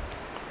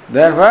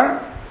 Therefore,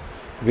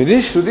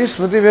 vidhi shruti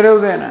smriti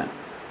virodena.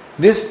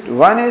 This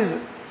one is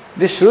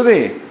the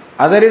shruti,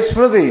 other is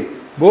smriti,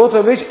 both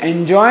of which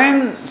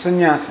enjoin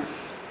sannyasa.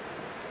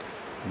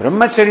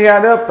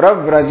 Brahmacharyada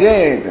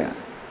pravrajet.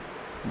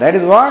 That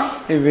is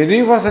what? A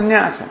vidhi for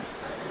sannyasa.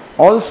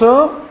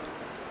 Also,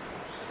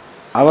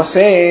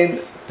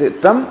 avased,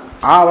 tam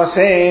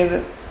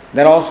avased,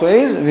 that also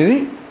is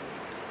vidhi.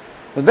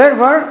 So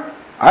therefore,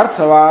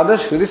 arthavada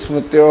shruti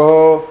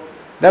smrityoho,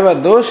 there were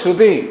those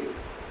shruti,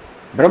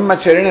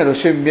 brahmacharya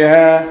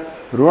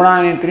rushibhyah,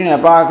 runani trini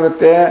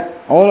apakritya,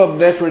 all of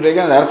that should be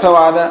taken as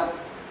arthavada,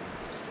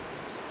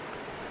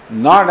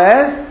 not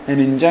as an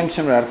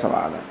injunction of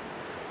arthavada.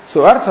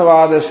 So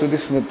arthavada shruti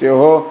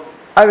smrityoho,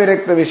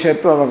 avirakta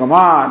vishayatva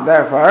avagama,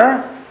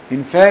 therefore,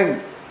 in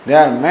fact, they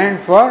are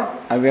meant for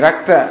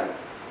avirakta.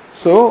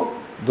 So,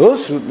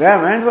 those they are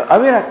meant for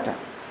avirakta.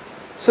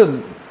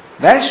 So,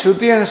 that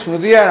shruti and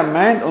smriti are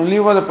meant only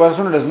for the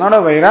person who does not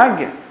have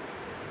vairagya.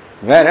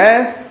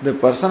 Whereas, the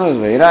person who has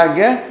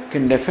vairagya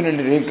can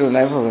definitely take to the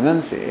life of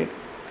renunciate.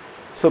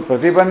 So,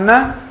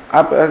 pratipanna,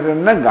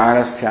 apratipanna,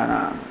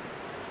 garasthyana.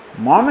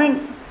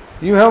 Moment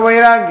you have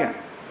vairagya,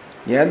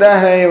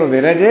 yadahareva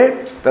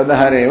virajet,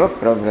 tadahareva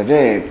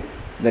pravrajet.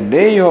 The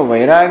day you have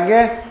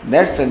vairagya,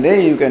 that's the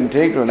day you can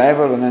take to life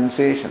of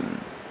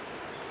renunciation.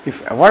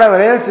 If whatever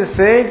else is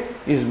said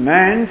is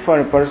meant for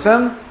a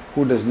person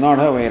who does not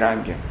have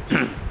vairagya.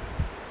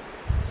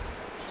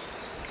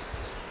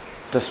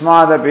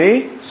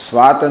 Tasmadapi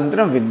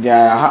swatantram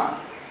vidyayaha.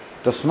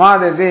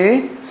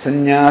 Tasmadati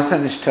sannyasa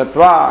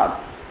nishthatvat.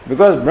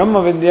 Because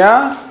Brahma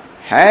Vidya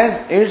has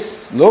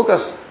its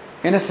locus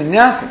in a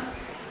sannyasi.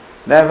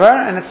 Therefore,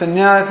 and a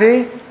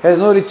sannyasi has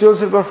no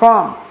rituals to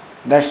perform.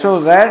 That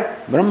shows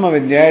that Brahma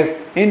Vidya is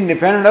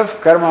independent of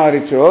karma or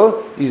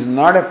ritual, is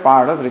not a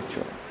part of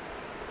ritual.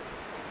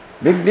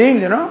 Big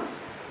deal,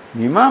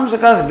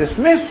 Mimamsakas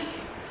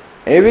dismiss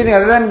everything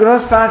other than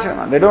Grihastha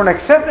ashrama. They don't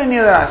accept any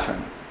other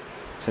ashrama.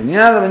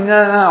 Sannyasa,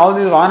 Vanyasa, all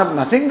these Vanap,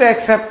 nothing they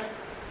accept.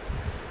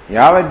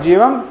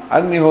 Yavajjivam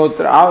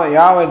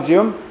Agnihotram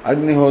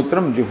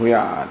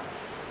Juhuyat.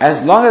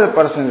 As long as the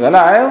person is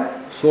alive,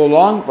 so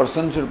long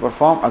person should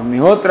perform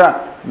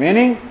Agnihotra,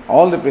 meaning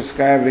all the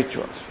prescribed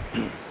rituals.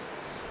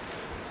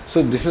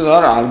 So this is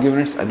our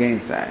arguments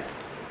against that.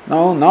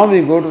 Now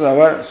we go to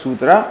our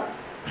sutra.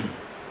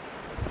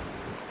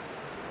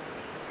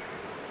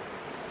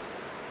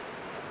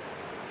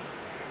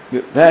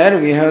 There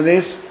we have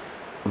this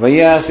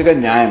Vaiyasika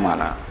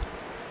Nyayamala.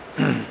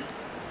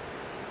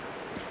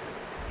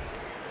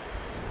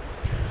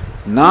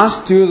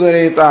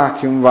 Nastyudareta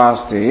kim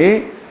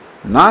vaste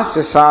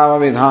nasya sava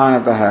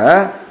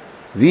vidhanatah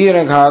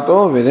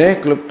viraghato vidhe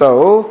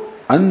kluptao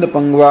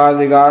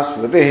andapangvadiga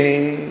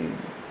smriti.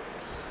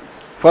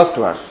 First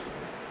verse.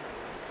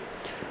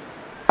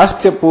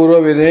 Astya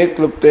purva vidhe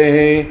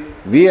klupte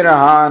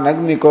viraha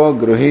nagniko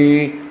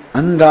gruhi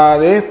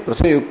andade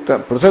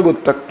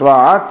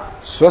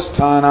prasaguttatvat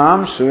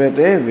swasthanam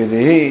suyate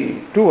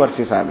vidhi. Two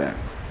verses are there.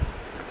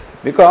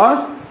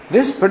 Because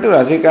this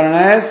particular adhikaran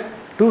has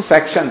two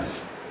sections.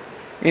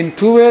 In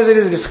two ways it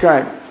is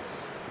described.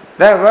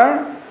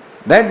 Therefore,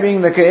 that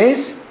being the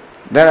case,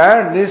 there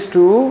are these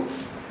two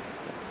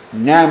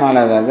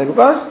Nyayamalas are there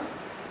because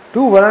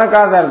two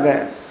Varanakas are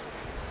there.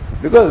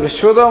 Because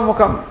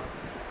Vishwadamukam,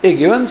 a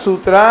given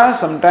sutra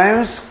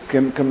sometimes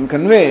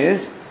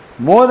conveys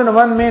more than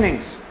one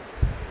meanings,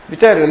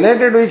 which are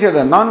related to each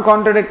other,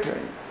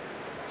 non-contradictory.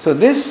 So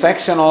this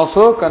section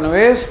also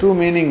conveys two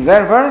meanings.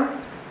 Therefore,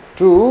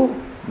 two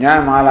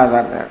Nyayamalas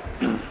are there.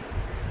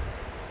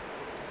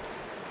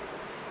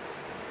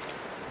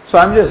 So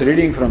I am just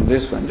reading from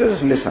this one.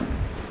 Just listen.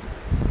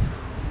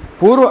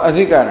 Purva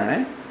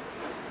adhikarane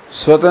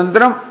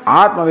swatantram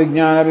atma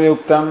vijnana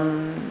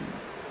yuktam.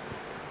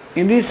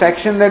 In this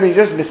section that we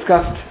just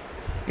discussed,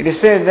 it is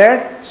said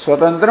that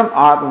swatantram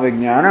atma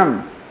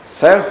vijnanam,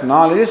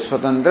 self-knowledge is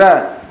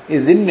swatantra,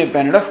 is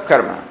independent of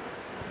karma.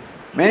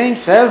 Meaning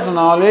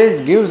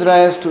self-knowledge gives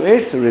rise to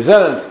its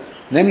results,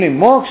 namely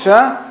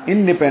moksha,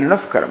 independent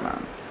of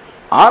karma.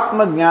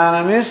 Atma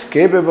jnanam is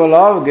capable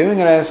of giving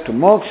rise to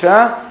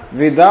moksha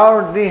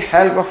without the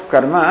help of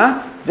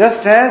karma,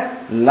 Just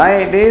as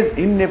light is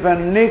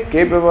independently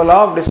capable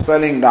of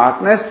dispelling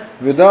darkness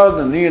without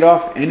the need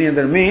of any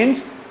other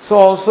means, so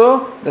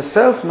also the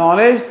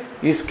self-knowledge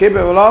is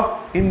capable of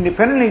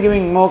independently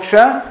giving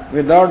moksha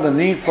without the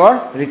need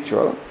for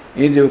ritual.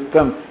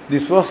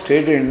 This was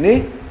stated in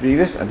the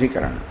previous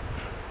adhikarana.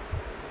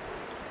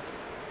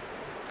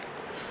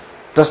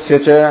 तस्य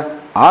च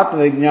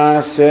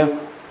आत्मविज्ञानस्य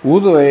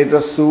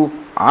उद्वैतस्सु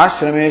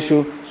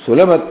आश्रमेषु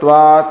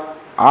सुलभत्वात्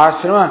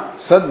आश्रम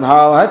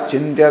सद्भावः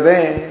चिन्त्यते.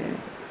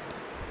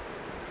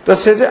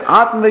 तस्य च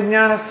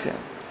आत्मविज्ञानस्य,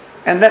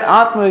 and that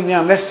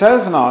आत्मविज्ञान, that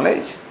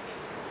self-knowledge,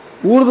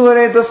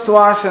 ऊर्ध्वरेतस्सु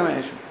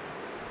आश्रमेषु,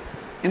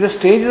 in the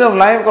stages of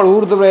life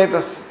called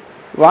urdhvaretas,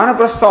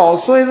 vanaprastha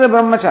also is a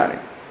brahmachari.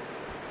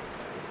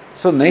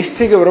 So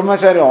naisthika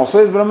brahmachari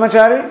also is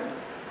brahmachari,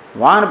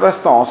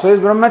 vanaprastha also is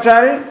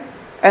brahmachari,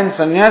 and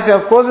sannyasi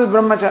of course is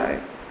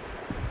brahmachari.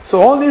 So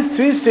all these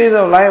three stages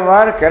of life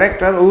are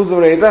character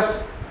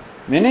urdhvaretas,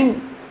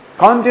 meaning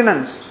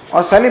continence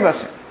or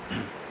celibacy.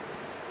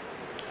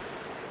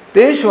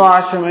 Teshu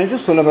ashramechu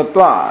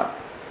sulabhatvat.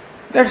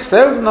 That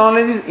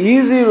self-knowledge is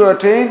easy to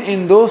attain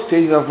in those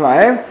stages of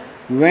life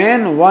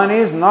when one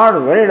is not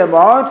worried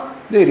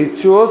about the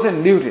rituals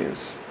and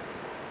duties.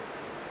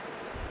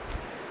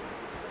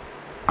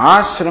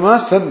 Ashrama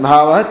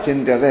sadbhava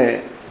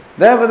chintyate.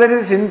 Therefore there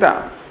is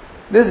chinta,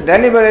 this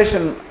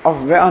deliberation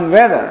on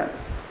whether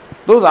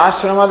those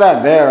ashramas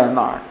are there or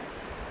not.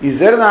 Is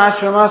there an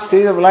ashrama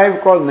stage of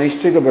life called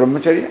Naishtika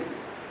Brahmacharya?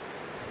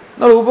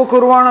 No,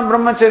 Upakurvana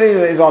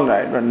Brahmacharya is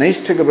alright, but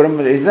Naishtika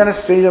Brahmacharya, is there a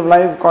stage of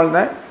life called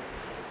that?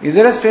 Is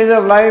there a stage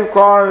of life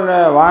called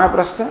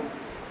Vanaprastha?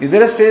 Is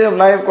there a stage of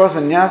life called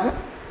Sannyasa?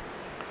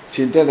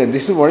 Chinta,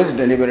 this is what is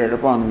deliberated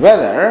upon,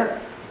 whether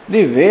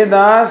the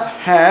Vedas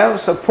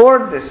have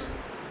support this,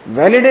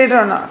 validate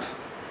or not.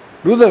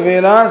 Do the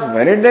Vedas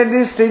validate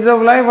these stages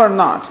of life or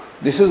not?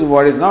 This is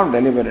what is now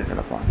deliberated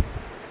upon.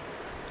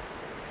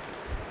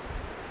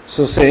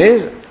 So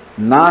says,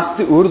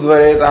 Nasti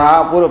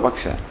urdhvaretaha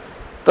purvapaksha.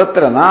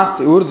 Tatra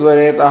nasti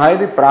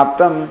urdhvaretaha iti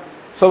praptam.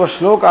 So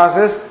shloka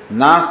says,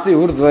 Nasti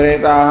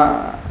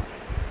urdhvaretaha.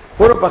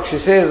 Purvapakshi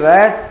says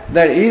that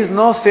there is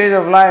no stage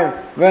of life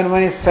when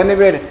one is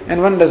celibate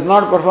and one does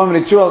not perform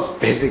rituals,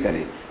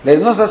 basically. There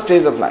is no such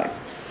stage of life.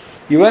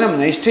 Even a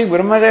Naishtik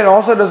Brahmacharya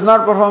also does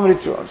not perform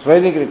rituals,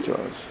 Vedic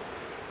rituals,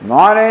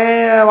 nor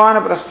a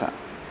Vanaprastha,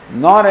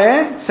 nor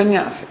a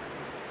sannyasi.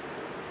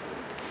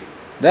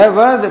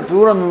 Therefore, the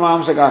Pura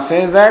Mimamsaka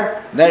says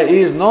that there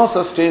is no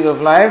such stage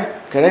of life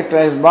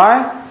characterized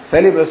by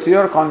celibacy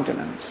or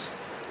continence.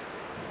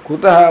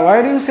 Kutaha,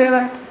 why do you say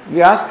that?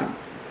 We ask him.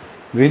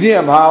 Vidhi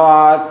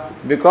abhavat,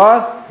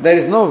 because there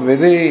is no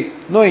vidhi,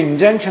 no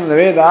injunction in the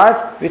Vedas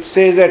which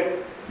says that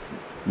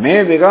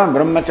may become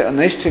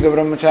Naishtika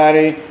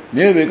Brahmachari,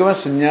 may become a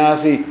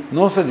sannyasi.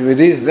 No such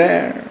vidhi is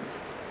there.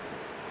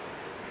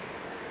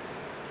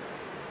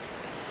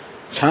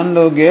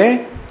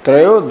 Chandogye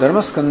trayo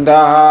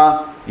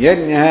dharmaskandaha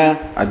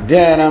yajnah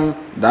adhyanam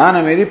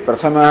dhanamedi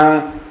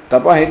prathama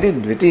tapahiti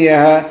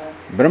dvitiyah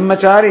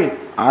brahmachari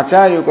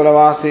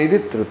acharyukulavasi iti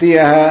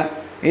trutiyah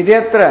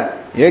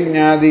idyatra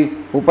yajnadi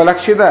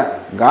upalakshita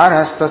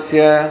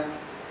garhastasya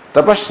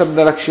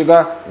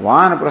tapashabdalakshita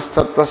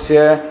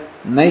vanaprasthatvasya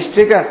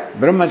Naishtika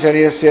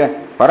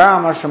brahmacharyasya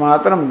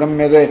paramarshmatram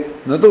gamyade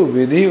natu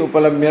vidhi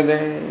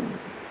upalabhyade.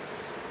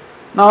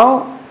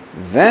 Now,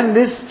 when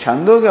this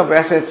Chandogya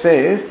passage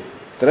says,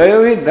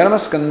 Trayohi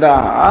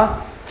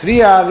dharmaskandaha,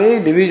 three are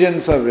the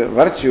divisions of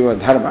virtue or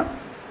dharma.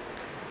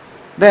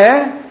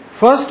 There,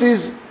 first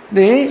is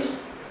the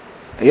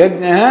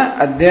yajna,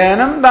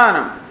 adhyanam,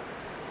 dhanam.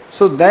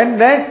 So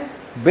that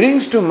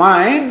brings to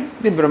mind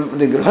the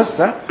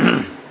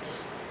grihastha,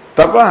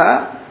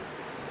 tapaha,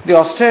 the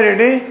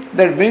austerity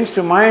that brings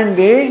to mind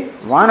the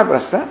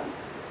vanaprastha,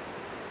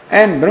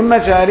 and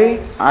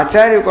brahmachari,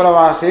 acharya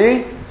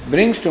kulavasi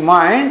brings to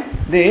mind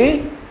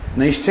the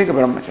naishtika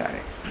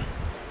brahmachari.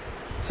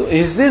 So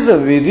is this a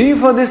vidhi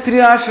for these three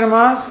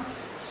ashramas,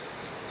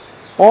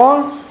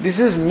 or this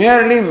is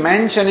merely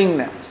mentioning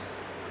them?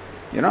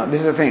 This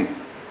is the thing.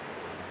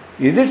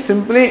 Is it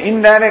simply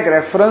indirect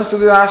reference to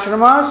the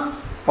ashramas,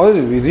 or is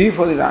it vidhi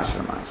for these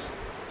ashramas?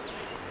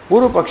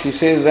 Purvapakshi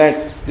says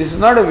that this is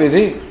not a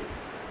vidhi.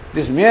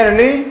 This is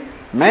merely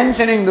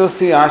mentioning those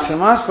three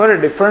ashramas for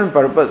a different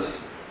purpose.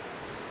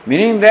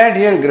 Meaning that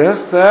here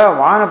grihastha,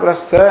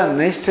 vanaprastha, and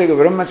naishtika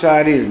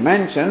brahmachari is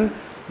mentioned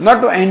not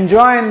to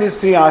enjoy in these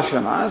three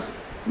ashramas,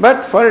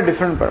 but for a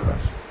different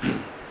purpose.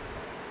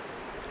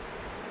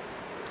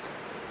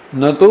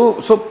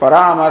 Natu so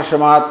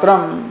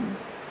paramarshamatram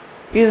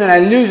is an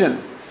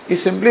allusion,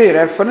 is simply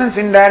a reference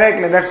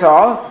indirectly, that's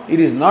all. It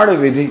is not a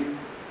vidhi.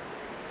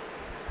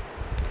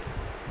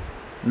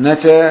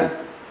 Nacha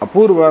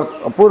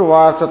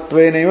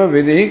apurvartatveneva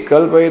vidhi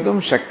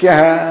kalpayitum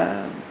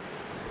shakyah.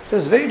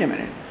 Says, wait a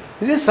minute.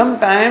 This is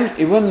sometimes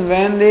even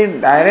when the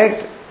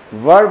direct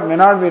verb may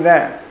not be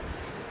there.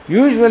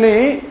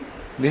 Usually,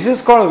 this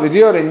is called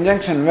vidhi or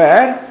injunction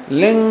where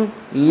ling,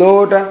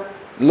 lot,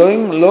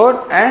 loing,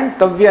 lot and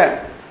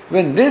tavya.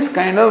 when this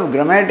kind of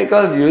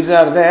grammatical use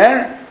are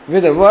there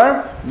with a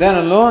verb, then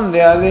alone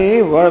they are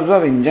the verbs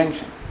of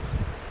injunction.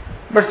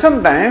 But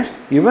sometimes,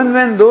 even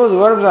when those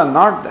verbs are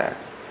not there,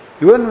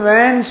 even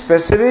when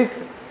specific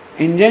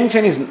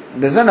injunction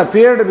doesn't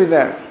appear to be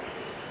there,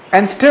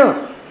 and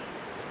still,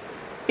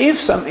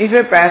 if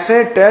a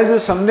passage tells you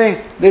something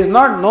that is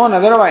not known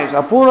otherwise,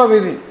 apurva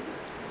vidhi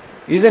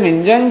is an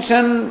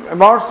injunction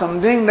about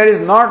something that is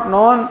not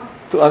known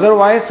to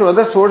otherwise through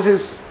other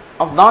sources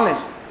of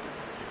knowledge.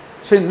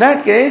 So in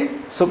that case,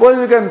 suppose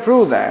we can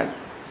prove that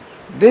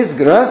this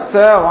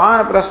grahastha,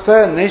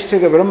 vanaprastha,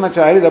 naishthika,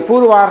 brahmachari, the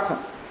purvartha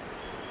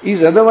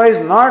is otherwise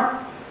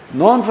not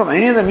known from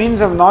any other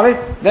means of knowledge,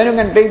 then you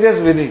can take this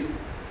vidhi.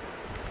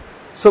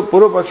 So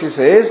Purvapakshi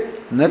says,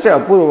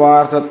 nacha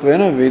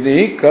apurvarthatvena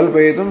vidhi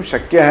kalpayitum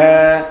shakya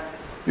hai.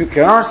 You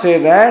cannot say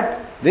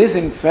that this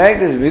in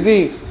fact is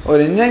vidhi or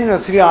injunction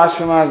of three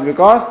ashramas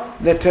because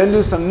they tell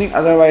you something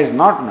otherwise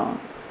not known.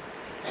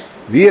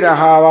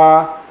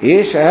 Virahava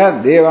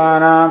esha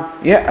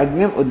devanam ya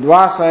agnim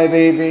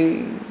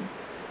udvasayadeti.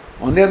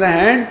 On the other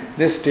hand,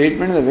 this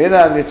statement in the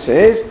Vedas which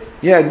says,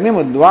 ya agnim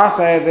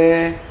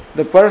udvasayate,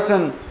 the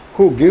person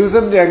who gives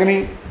up the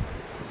Agni.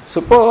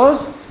 Suppose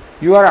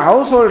you are a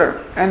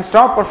householder and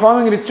stop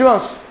performing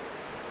rituals,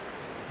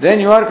 then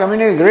you are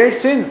committing a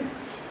great sin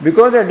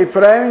because you are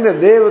depriving the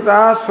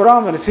devatas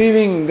from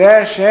receiving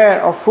their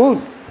share of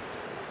food.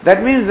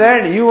 That means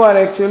that you are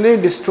actually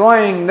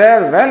destroying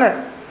their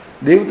valor.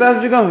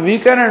 Devatas become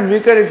weaker and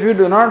weaker if you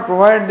do not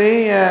provide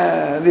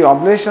the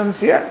oblations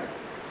here.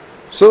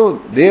 So,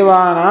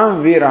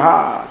 Devanam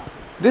Viraha.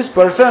 This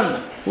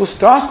person who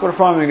stops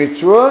performing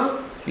rituals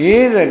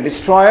is a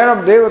destroyer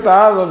of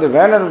devatas or the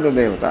valor of the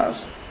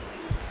devatas.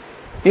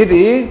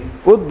 Iti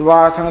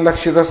udvasana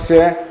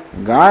lakshitasya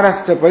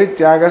garasya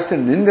parityagastya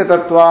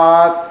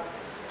nindatatvat.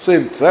 So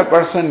if a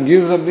person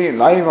gives up the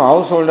life of a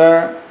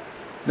householder,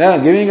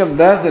 then giving up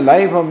thus the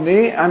life of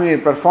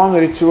perform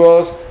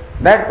rituals,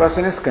 that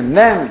person is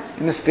condemned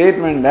in the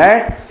statement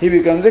that he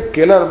becomes a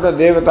killer of the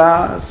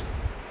devatas.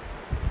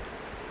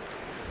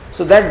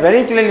 So that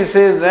very clearly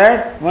says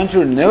that one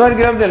should never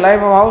give up the life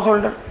of a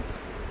householder.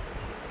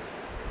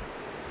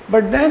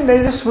 But then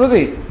there is a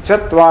Smriti,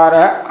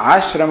 Chatvara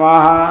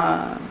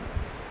Ashramaha.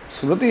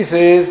 Smriti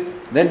says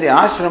that the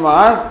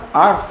ashramas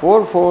are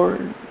fourfold.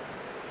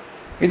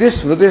 It is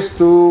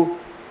Smritistu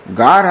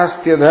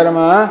Garhastya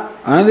Dharma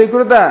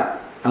Anadikruta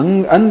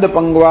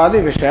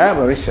Andapangvadi Vishaya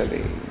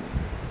Bhavishyati.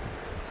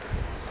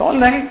 It's all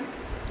right.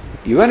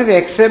 Even if we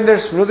accept that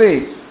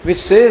Smriti,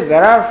 which says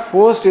there are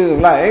 4 stages of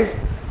life,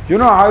 you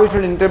know how you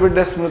should interpret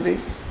the Smriti?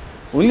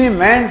 Only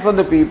meant for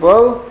the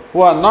people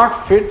who are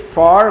not fit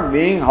for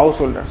being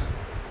householders.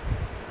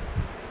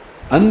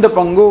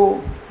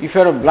 Andapangu, if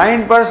you are a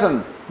blind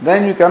person,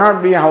 then you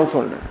cannot be a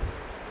householder.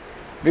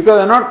 Because you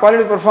are not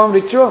qualified to perform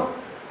ritual.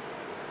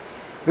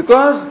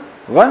 Because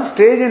one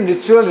stage in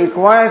ritual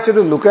requires you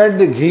to look at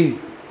the ghee.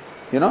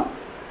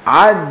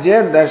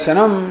 Ajya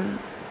darshanam.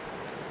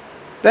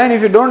 Then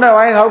if you don't have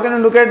eyes, how can you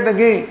look at the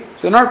ghee?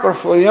 So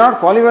you are not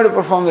qualified to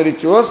perform the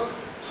rituals.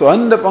 So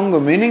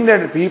Andapangu, meaning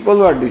that people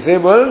who are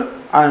disabled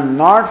are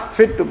not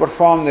fit to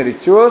perform the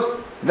rituals,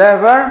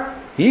 therefore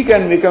he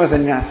can become a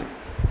sannyasi.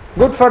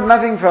 Good for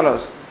nothing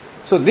fellows.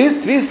 So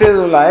these 3 stages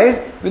of life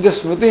which the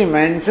Smriti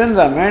mentions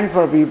are meant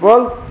for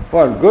people who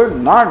are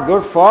good, not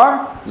good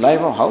for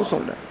life of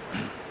householder.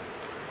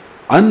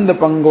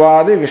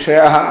 Andapangvadi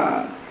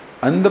Vishayaha.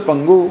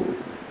 Andapangu,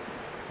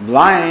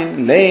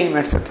 blind, lame,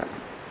 etc.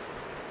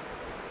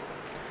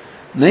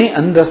 Nai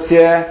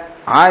andasya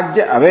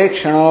Ajya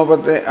avekshana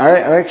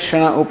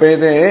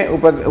upede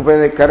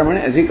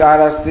karmani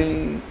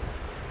adhikarasti.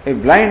 A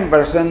blind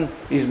person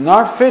is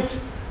not fit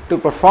to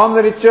perform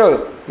the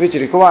ritual which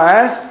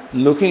requires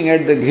looking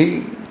at the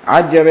ghee.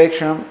 Ajya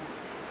avekshanam.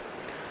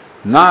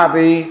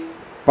 Napi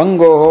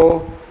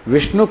pangoho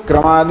Vishnu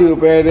kramadi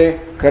upede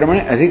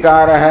karmani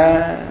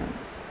adhikaraha.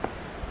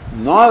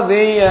 Nor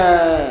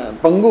the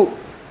pangu.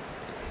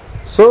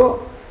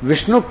 So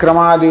Vishnu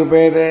kramadi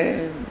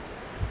upede.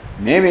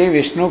 Maybe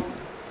Vishnu.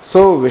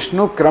 So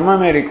Vishnu Krama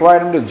may require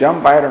him to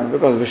jump iron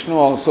because Vishnu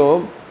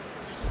also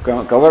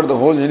covered the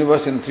whole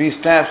universe in 3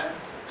 steps.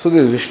 So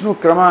this Vishnu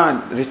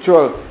Krama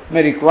ritual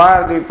may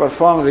require the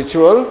perform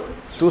ritual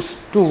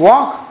to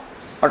walk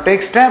or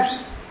take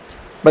steps.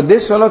 But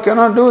this fellow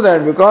cannot do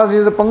that because he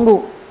is a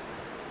Pangu.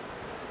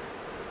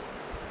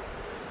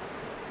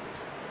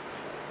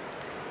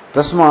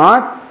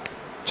 Tasmat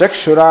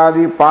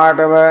Chakshuradi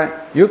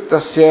Patava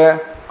Yuktasya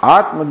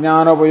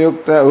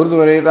Atmajnanopayukta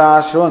Urdhvareta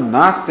Ashva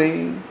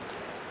Nasti.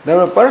 There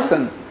is a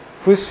person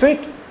who is fit,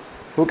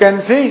 who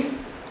can see,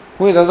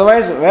 who is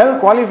otherwise well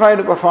qualified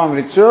to perform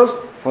rituals.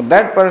 For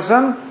that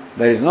person,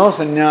 there is no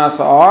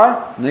sannyasa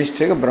or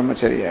nishthika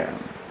brahmacharya.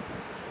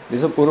 This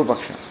is a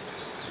Purvapaksha.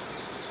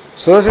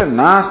 So it says,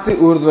 Nasti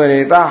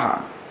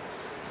urdhvaretaha.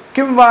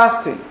 Kim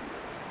vasti?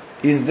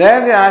 Is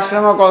there the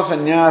ashrama called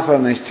sannyasa or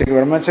nishthika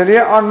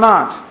brahmacharya or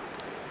not?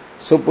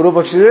 So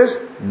Purvapaksha says,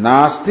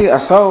 Nasti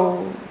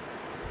asau.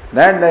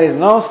 That there is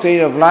no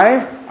stage of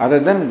life other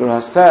than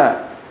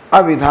grihastha.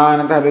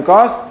 avidhanatah,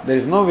 because there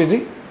is no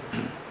vidhi.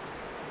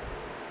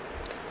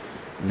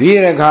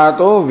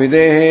 Viraghato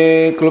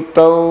videhe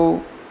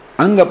kluptau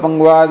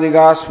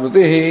angapangvadiga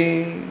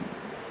smrutihi.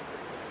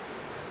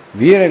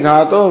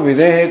 Viraghato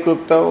videhe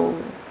kluptau.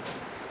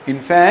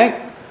 In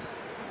fact,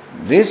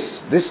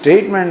 this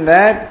statement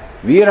that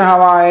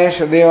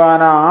Virahavaesha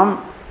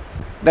Devanam,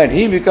 that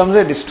he becomes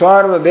a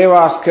destroyer of the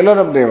Devas, killer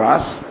of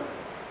Devas,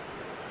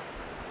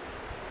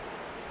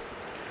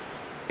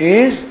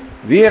 is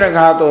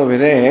Viraghato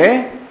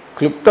videhe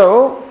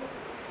kluptau,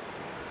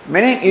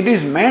 meaning it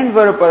is meant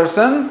for a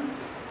person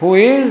who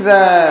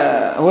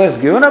has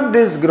given up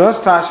this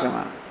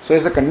grihasthashrama. So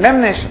it's a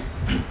condemnation.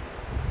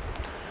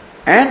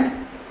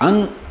 And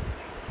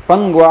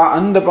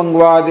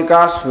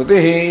andapangvadika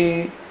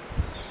smrutihi,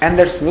 and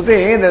that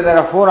smriti, that there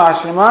are 4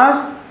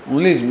 ashramas,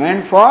 only is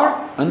meant for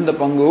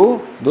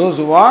andapangu, those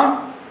who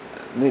are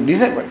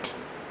disabled.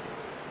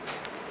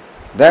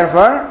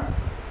 Therefore,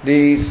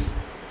 the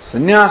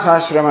sannyas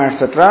ashrama,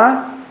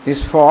 etc.,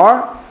 is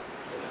for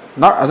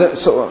not other.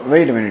 So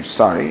wait a minute,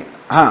 sorry.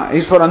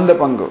 Is for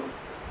andapangu.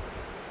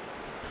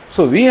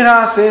 So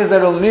Veera says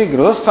that only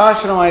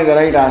grihasthashrama is the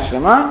right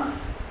ashrama,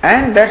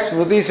 and that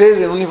smriti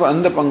says only for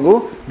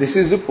andapangu. This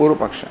is the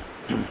Purvapaksha.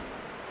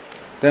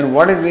 Then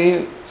what is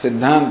the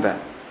Siddhanta?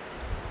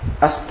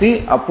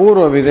 Asti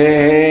apurva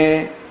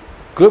videhe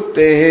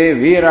kluptehe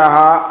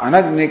viraha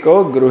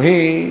anagniko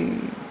gruhi.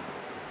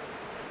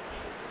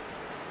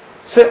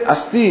 Say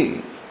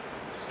asti.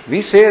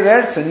 We say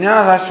that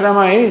sannyas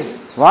ashrama is.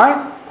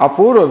 Why?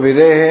 Apurva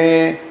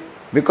videhe.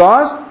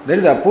 Because there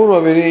is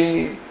apurva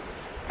vidhi.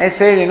 I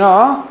said,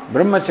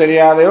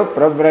 brahmacharyadayo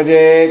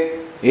pravrajet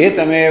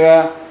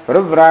etameva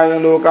pravraya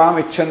lokam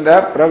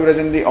ichchanda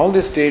pravrajandi. All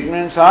these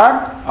statements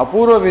are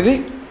apurva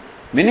vidhi,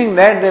 meaning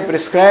that they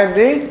prescribe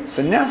the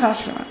sannyas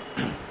ashrama.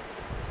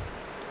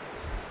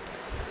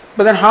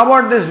 But then how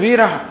about this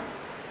viraha?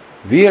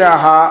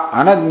 Viraha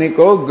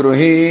anagniko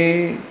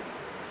gruhi.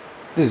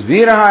 This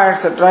viraha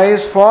etc.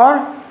 is for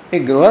a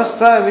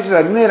grihastha which is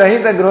agni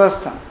rahita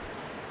grihastha.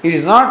 It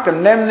is not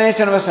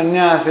condemnation of a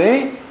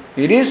sannyasi.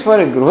 It is for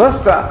a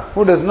grihastha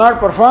who does not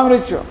perform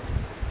ritual.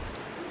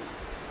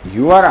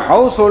 You are a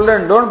householder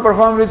and don't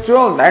perform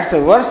ritual, that's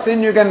the worst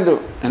sin you can do.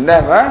 And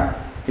therefore,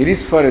 it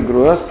is for a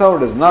grihastha who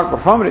does not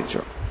perform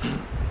ritual.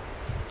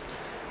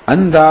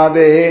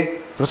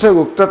 Andade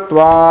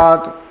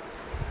prasaguktatvat.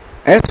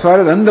 As far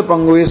as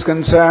andapangu is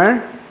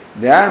concerned,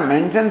 they are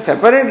mentioned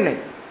separately.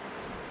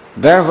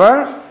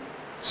 Therefore,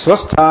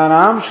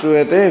 swasthanam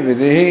shruyate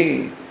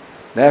vidhi.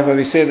 Therefore,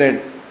 we say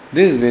that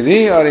this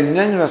vidhi or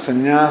injunction of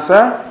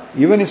sannyasa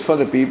even is for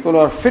the people who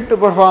are fit to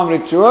perform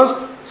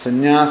rituals.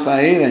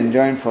 Sannyasa is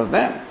enjoined for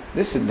them.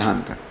 This is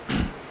Siddhanta.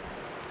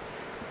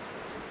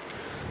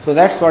 So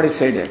that's what is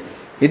said here.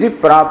 Iti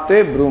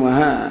prapte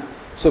brumaha.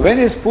 So when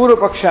is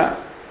Purvapaksha?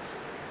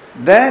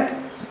 That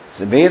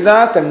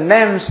Veda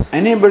condemns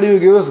anybody who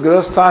gives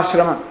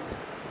grihasthashrama.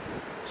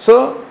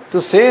 So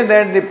to say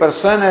that the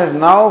person has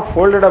now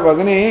folded up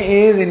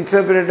Agni is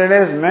interpreted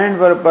as meant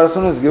for a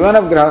person who has given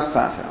up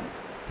grihasthashrama.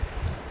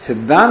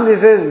 Siddhanta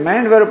says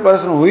meant for a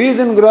person who is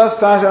in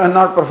grihasthashrama and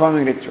not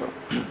performing ritual.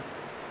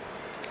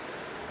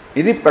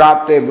 Iti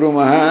prapte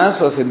brumaha.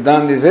 So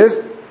Siddhanta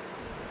says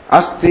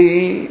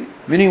asti,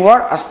 meaning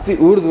what? Asti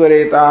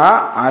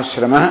urdhvaretaha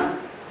ashrama.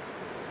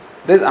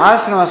 This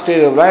ashrama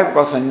stage of life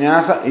called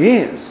sannyasa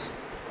is.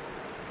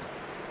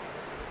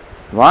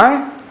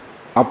 Why?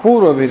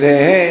 Apurva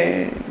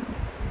videhe.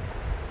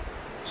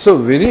 So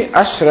vidhi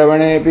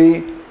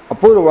ashravanephi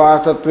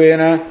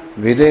apurvatatvena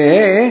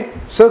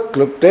videhe. So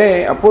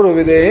klupte,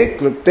 apurva videhe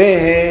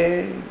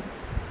kluptehe.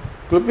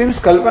 Klupte means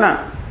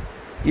kalpana.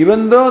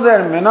 Even though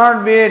there may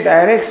not be a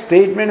direct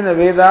statement in the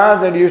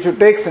Vedas that you should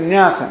take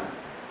sannyasa.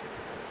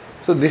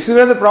 So this is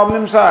where the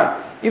problems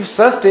are. If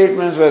such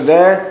statements were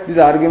there, these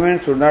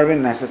arguments would not have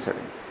been necessary.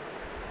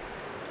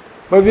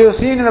 But we have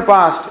seen in the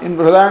past, in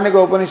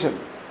Brihadaranyaka Upanishad,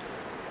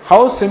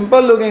 how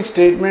simple looking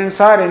statements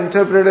are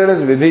interpreted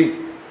as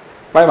vidhi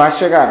by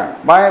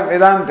Bhashyakara, by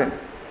Vedantin.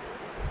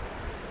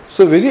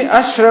 So vidhi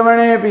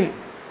ashravanephi.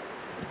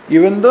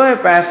 Even though a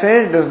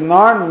passage does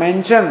not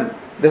mention,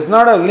 does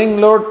not have ling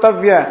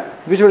lotavya,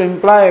 which would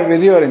imply a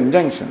vidhi or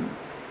injunction.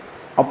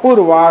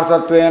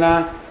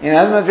 Apurvartatvena, in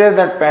as much as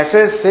that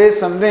passage says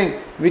something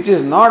which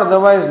is not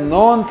otherwise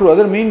known through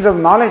other means of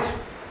knowledge.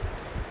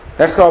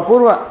 That's called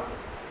apurva.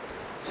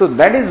 So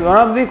that is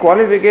one of the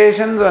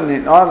qualifications or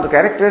the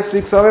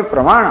characteristics of a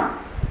pramana.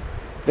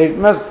 It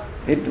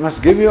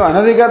must give you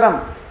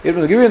anadhigatam. It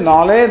must give you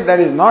knowledge that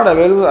is not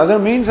available other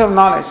means of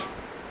knowledge.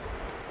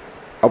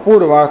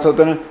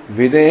 Apurvartatvena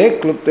videhe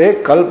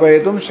klupte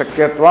kalpayetum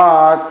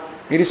shakyatvat.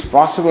 It is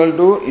possible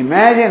to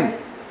imagine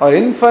or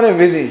infer a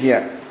vidhi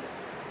here.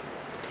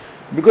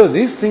 Because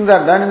these things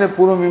are done in the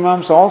Purva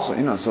Mimamsa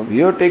also, so we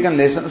have taken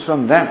lessons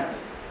from them.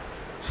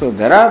 So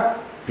there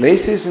are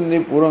places in the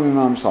Purva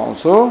Mimamsa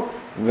also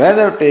where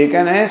they have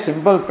taken a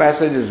simple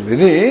passage as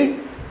vidhi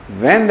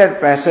when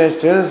that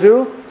passage tells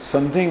you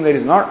something that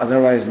is not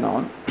otherwise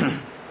known.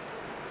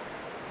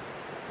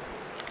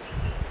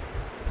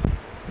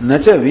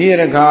 nacha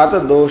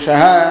virghata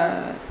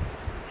dosha.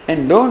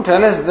 And don't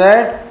tell us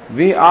that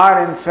we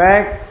are in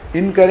fact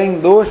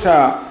incurring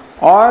dosha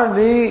or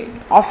the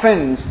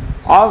offense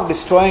of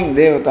destroying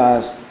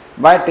devatas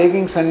by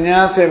taking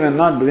sannyas. We are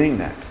not doing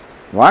that.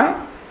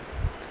 Why?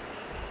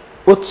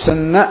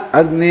 Utsanna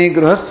agni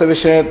grihastha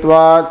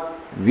vishayatvat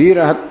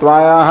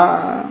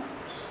virahatvayaha.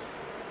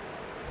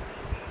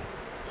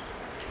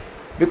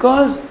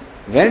 Because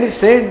when it is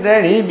said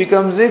that he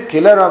becomes a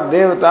killer of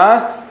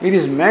devatas, it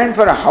is meant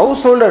for a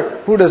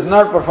householder who does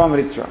not perform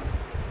ritual.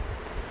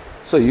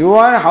 So you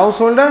are a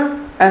householder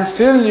and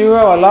still you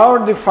have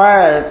allowed the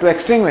fire to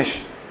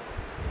extinguish.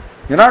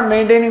 You are not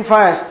maintaining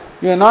fires.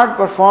 You are not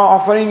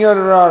offering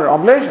your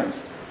oblations.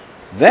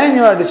 Then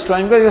you are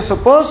destroying, because you are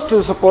supposed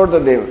to support the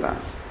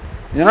devatas.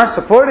 You are not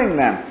supporting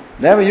them.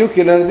 Therefore you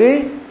kill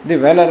the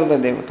valor of the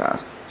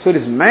devatas. So it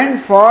is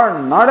meant for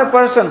not a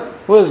person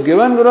who is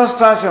given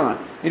Grihastha.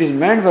 It is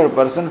meant for a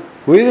person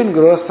who is in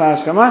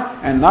Grihastha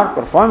and not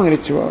performing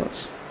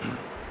rituals.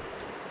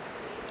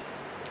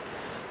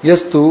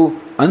 Yastu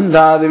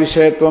andhade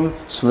vishayatvam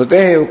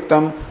smritehe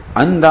uktam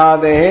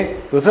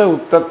andhade prutha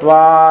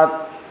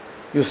uktatvat.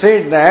 You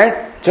said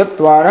that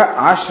chatvara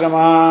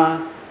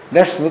ashrama.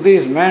 That smriti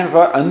is meant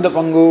for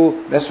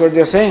andhapangu. That's what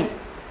they are saying.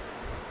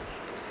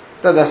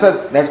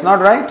 That's not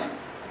right.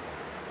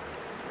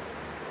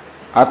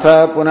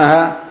 Atha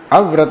punaha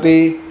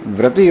avrati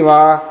vrati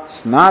va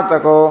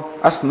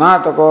snatako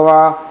asnatako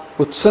va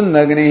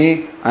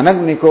utsannagni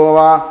anagniko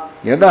va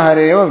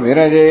yadahareva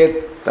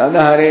virajet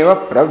tadahareva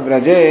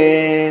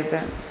pravrajet.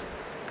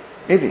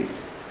 Iti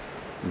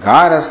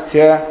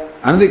garasthya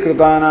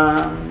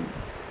andikrutanam.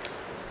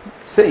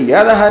 Say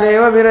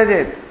yadahareva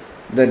virajet.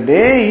 The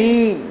day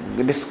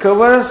he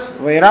discovers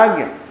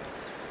vairagya,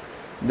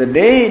 the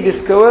day he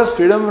discovers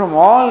freedom from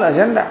all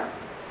agenda,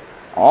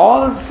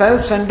 all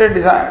self-centered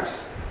desires,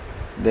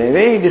 the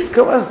way he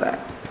discovers that,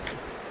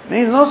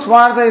 means no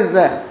swartha is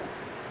there.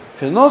 If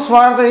there is no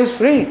swartha, he is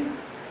free.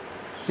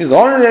 He has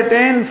already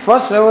attained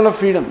first level of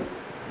freedom.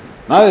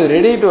 Now he is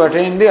ready to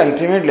attain the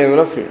ultimate level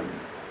of freedom.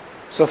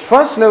 So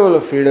first level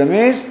of freedom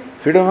is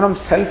freedom from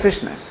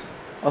selfishness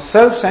or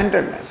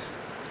self-centeredness.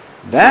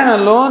 Then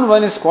alone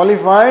one is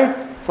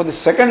qualified for the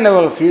second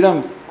level of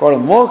freedom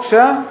called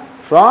moksha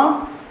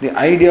from the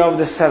idea of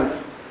the self.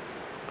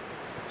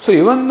 So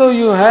even though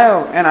you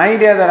have an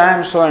idea that I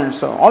am so and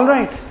so,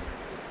 alright.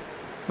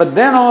 But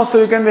then also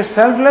you can be a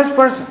selfless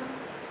person.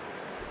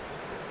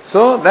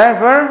 So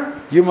therefore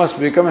you must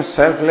become a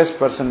selfless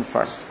person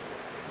first.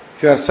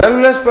 If you are a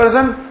selfless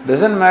person,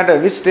 doesn't matter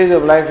which stage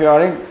of life you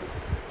are in.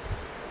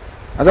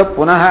 Adha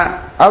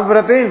punaha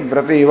avrati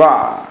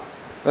vrativa.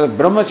 Whether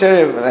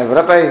brahmacharya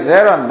vrata is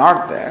there or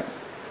not there.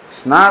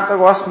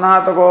 Snatako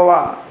asnatako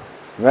va.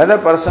 Whether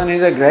person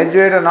is a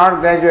graduate or not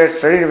graduate,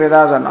 studied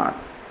Vedas or not.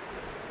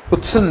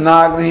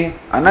 Utsannagni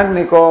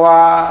anagniko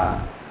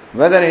va.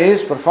 Whether he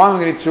is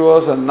performing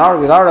rituals or not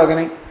without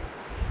agni.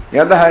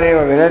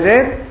 Yadahareva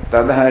virajet,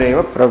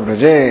 tadahareva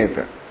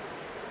pravrajet.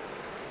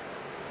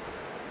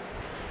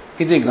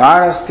 Iti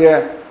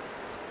garasthya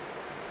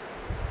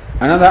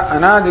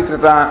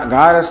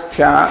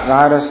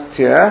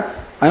garasthya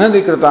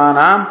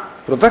anadikritanam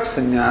pruthak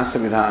sannyasa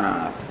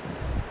vidhanat.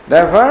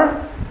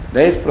 Therefore,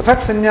 there is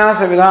pruthak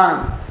sannyasa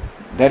vidhanam.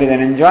 There is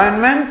an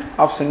enjoyment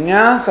of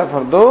sannyasa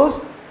for those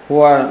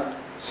who are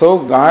so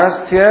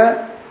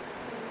garasthya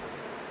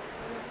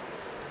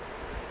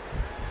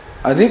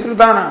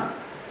adhikritanam.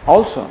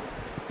 Also,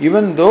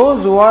 even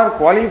those who are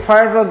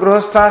qualified for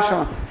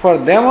grihasthashrama, for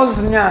them also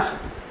sannyasa.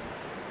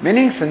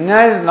 Meaning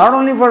sannyasa is not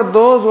only for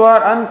those who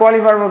are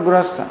unqualified for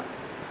grihastha.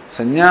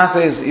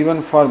 Sannyasa is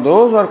even for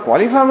those who are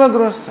qualified for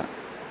grihastha.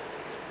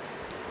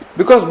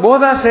 Because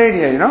both are said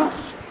here,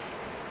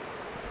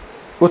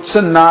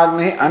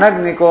 Utsannagni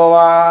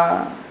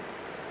anagnikova.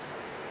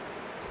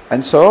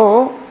 And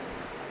so,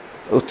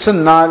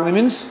 Utsannagni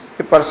means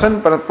a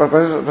person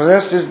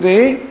possessed is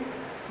the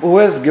who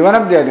has given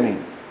up the Agni,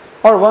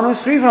 or one who is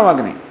free from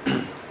Agni.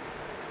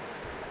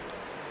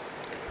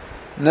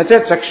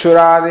 Nacha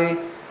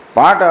chakshuradi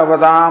pata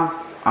avatam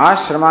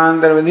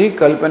ashramantarvidhi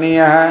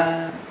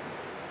kalpaniya.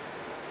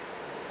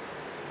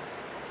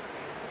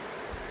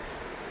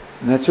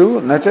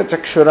 Nacha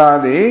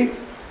chakshuradi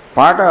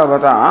pata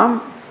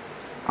avatam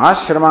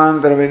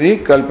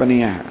ashramantarvidhi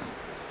kalpaniya.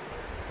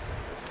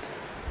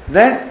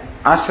 That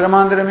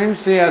ashramantara means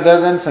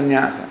other than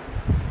sannyasa.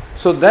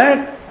 So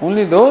that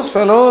only those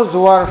fellows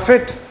who are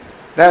fit,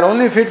 they are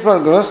only fit for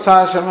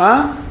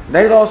grihastha,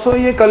 that is also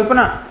a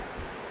kalpana.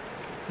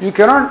 You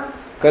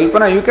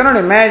cannot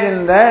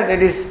imagine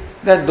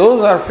that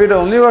those are fit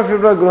only for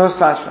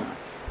grihastha.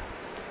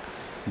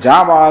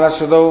 Jabala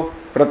Sudho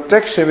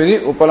Pratyaksha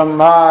Vidhi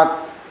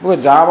Upalambhat.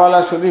 Because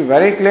Jabala Sudhi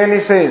very clearly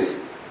says,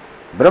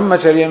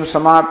 Brahmacharyam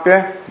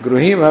Samapya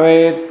Gruhi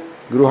Bhavet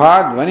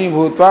Gruhad Vani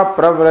Bhutva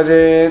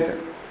Pravrajet.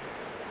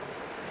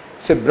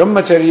 Say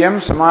Brahmacharyam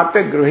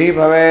Samapya Gruhi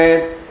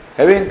Bhavet.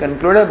 Having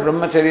concluded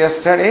Brahmacharya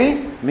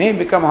study, may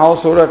become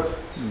householder.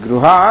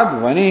 Gruhad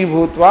Vani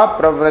Bhutva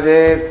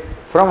Pravrajet.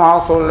 From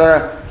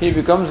householder, he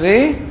becomes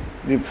a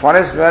the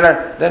forest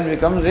dweller then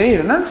becomes a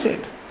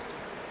renunciate.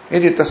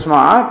 Iti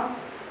tasmat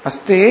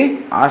asti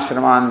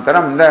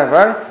ashramantaram.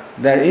 Therefore,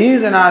 there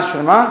is an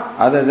ashrama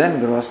other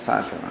than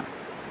grihastha ashrama.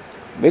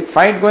 Big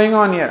fight going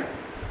on here.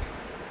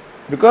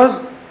 Because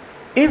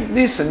if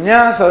the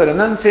sannyas or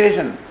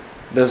renunciation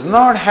does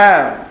not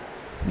have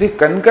the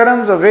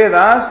concurrence of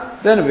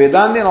Vedas, then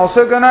Vedantin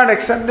also cannot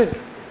accept it.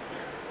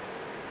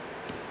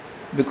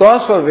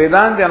 Because for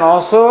Vedantin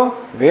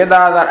also, Vedas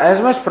are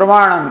as much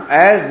pramanam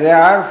as they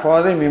are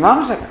for the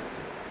Mimamsaka.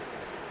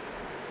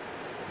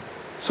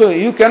 So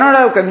you cannot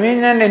have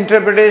convenient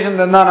interpretation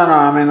that no,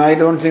 I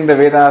don't think the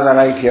Vedas are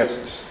right here.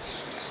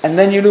 And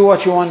then you do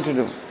what you want to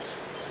do.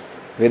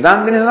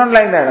 Vedantin is not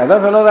like that. Other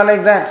fellows are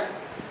like that.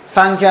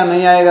 Sankhya,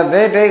 Nayayika,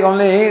 they take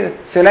only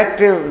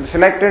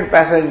selected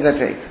passage they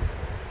take.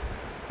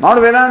 Not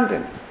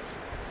Vedantin.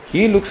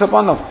 He looks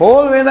upon the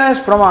whole Veda as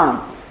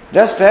pramanam,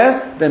 just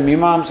as the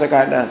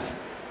Mimamsaka does.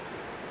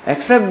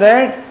 Except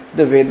that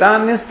the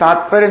Vedanta is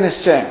Tatparya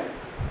Nischaya.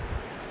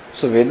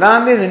 So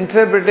Vedanta's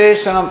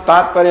interpretation of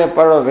Tatparya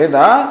Parva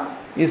Veda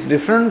is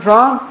different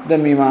from the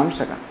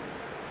Mimamsaka.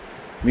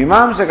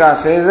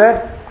 Mimamsaka says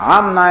that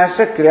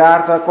Amnayasya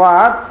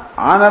Kriyarthakvat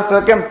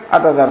Anarthakam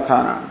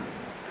Atadarthanam.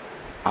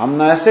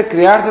 Amnayasya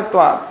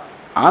Kriyarthatvat.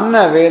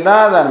 Amna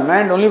Vedas are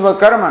meant only for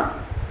karma.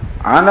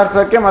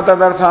 Anarthakam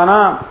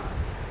Atadarthanam.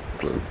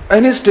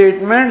 Any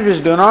statement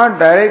which do not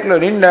directly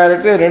or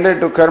indirectly relate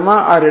to karma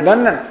are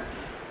redundant.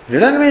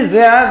 Redundant means they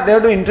have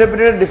to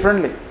interpret it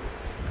differently.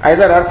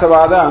 Either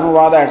Arthavada,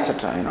 Anuvada,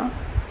 etc.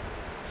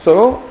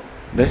 So,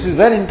 this is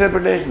their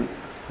interpretation.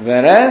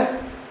 Whereas,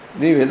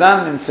 the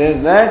Vedanta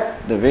says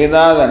that the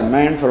Vedas are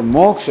meant for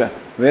moksha.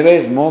 Veda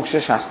is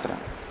moksha shastra.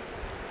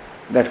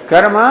 That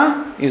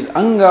karma is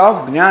anga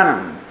of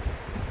jnanam.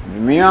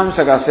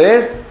 Mimamsaka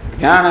says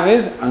jnanam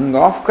is anga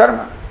of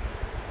karma.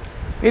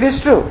 It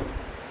is true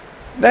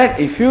that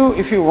if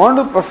you want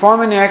to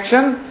perform any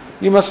action,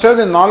 you must have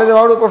the knowledge of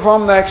how to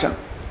perform the action.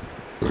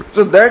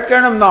 So that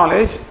kind of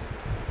knowledge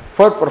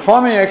for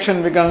performing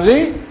action becomes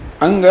the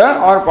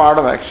anga or part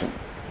of action.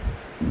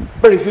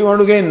 But if you want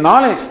to gain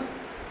knowledge,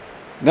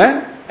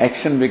 then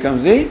action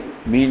becomes the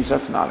means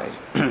of knowledge.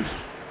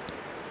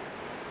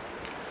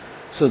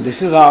 So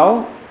this is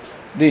how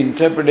the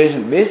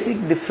interpretation,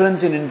 basic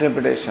difference in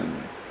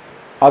interpretation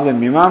of the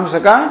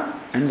Mimamsaka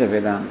and the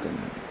Vedantin.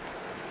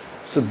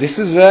 So this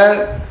is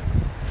where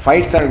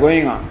fights are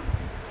going on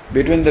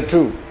between the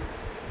two.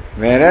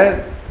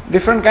 Whereas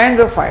different kinds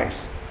of fights.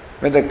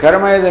 Whether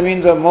karma is a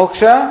means of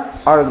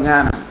moksha or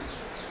jnana.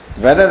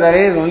 Whether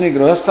there is only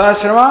grihastha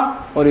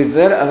ashrama or is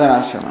there other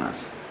ashramas.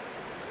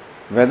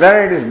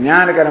 Whether it is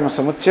jnana karma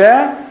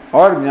samuchaya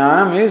or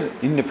jnanam is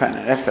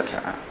independent,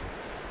 etc.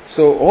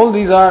 So all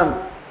these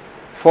are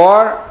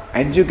for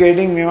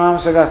educating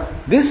Mimamsaka.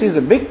 This is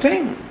a big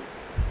thing.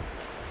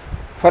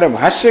 For a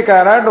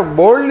Bhashyakara to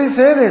boldly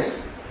say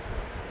this,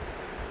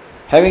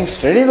 having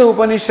studied the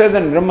Upanishad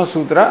and Brahma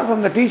Sutra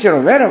from the teacher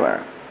or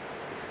wherever,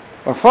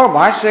 but for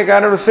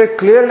Bhashyakara to say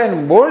clearly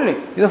and boldly,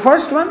 is the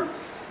first one.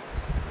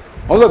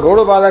 Although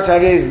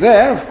Gaudapadacharya is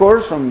there, of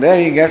course, from there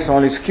he gets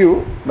all his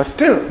cue, but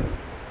still,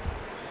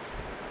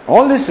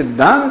 all this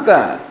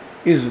Siddhanta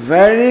is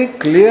very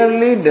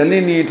clearly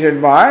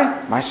delineated by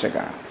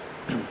Bhashyakara.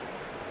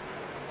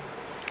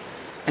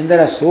 And there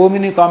are so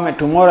many comments.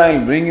 Tomorrow I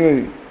will bring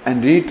you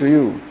and read to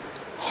you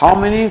how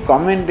many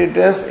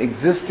commentators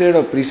existed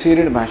or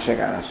preceded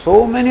Bhashyakara.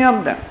 So many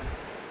of them.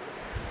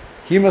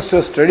 He must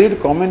have studied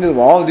commentaries of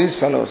all these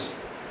fellows.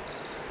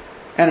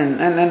 And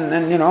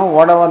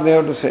whatever they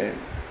have to say.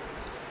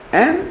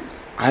 And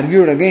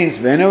argued against,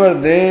 whenever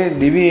they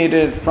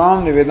deviated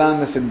from the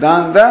Vedanta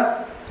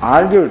Siddhanta,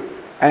 argued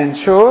and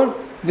showed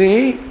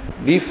the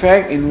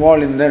defect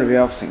involved in their way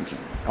of thinking.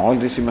 All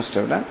this he must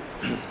have done.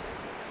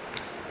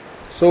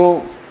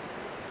 So,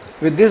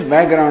 with this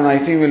background, I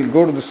think we'll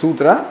go to the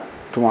sutra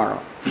tomorrow.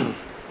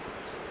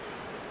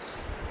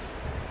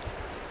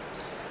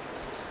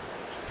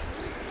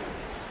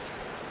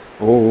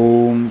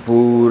 Om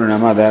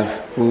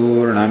Purnamadah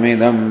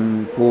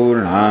Purnamidam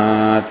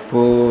Purnat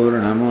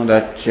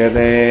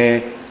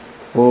Purnamudachyate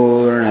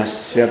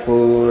Purnasya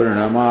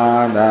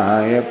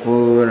Purnamadaya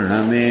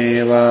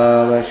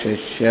Purnameva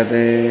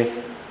Vashishyate.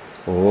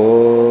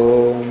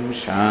 Om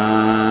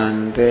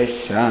Shanti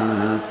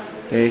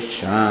Shanti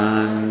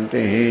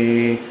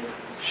Shanti.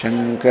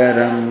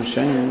 Shankaram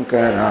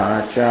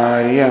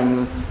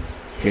Shankaracharyam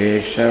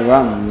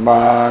Keshavam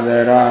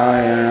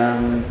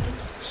Badarayanam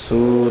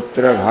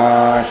Sutra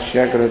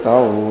Bhashya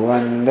Krutau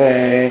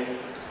Vande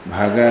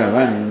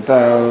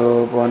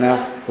Bhagavantau Punah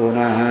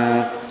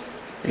Punah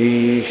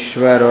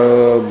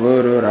Ishvaro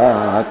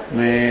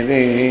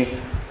Gururatmedi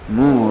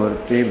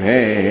Murti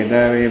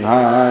Bheda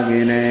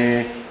Vibhagine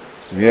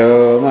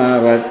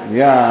Vyomavad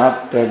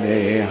Vyapta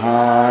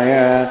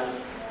Dehaya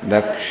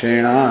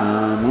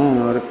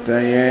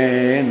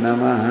Dakshinamurtaye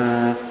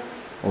Namaha.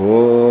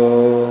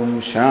 Om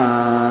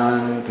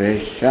Shanti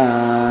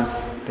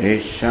Shanti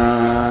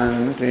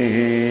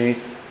Shanti.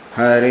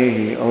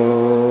 Hari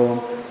Om.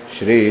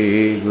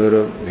 Shri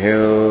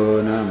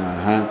Gurubhyo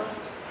Namaha.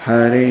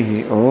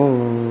 Harihi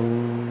Om.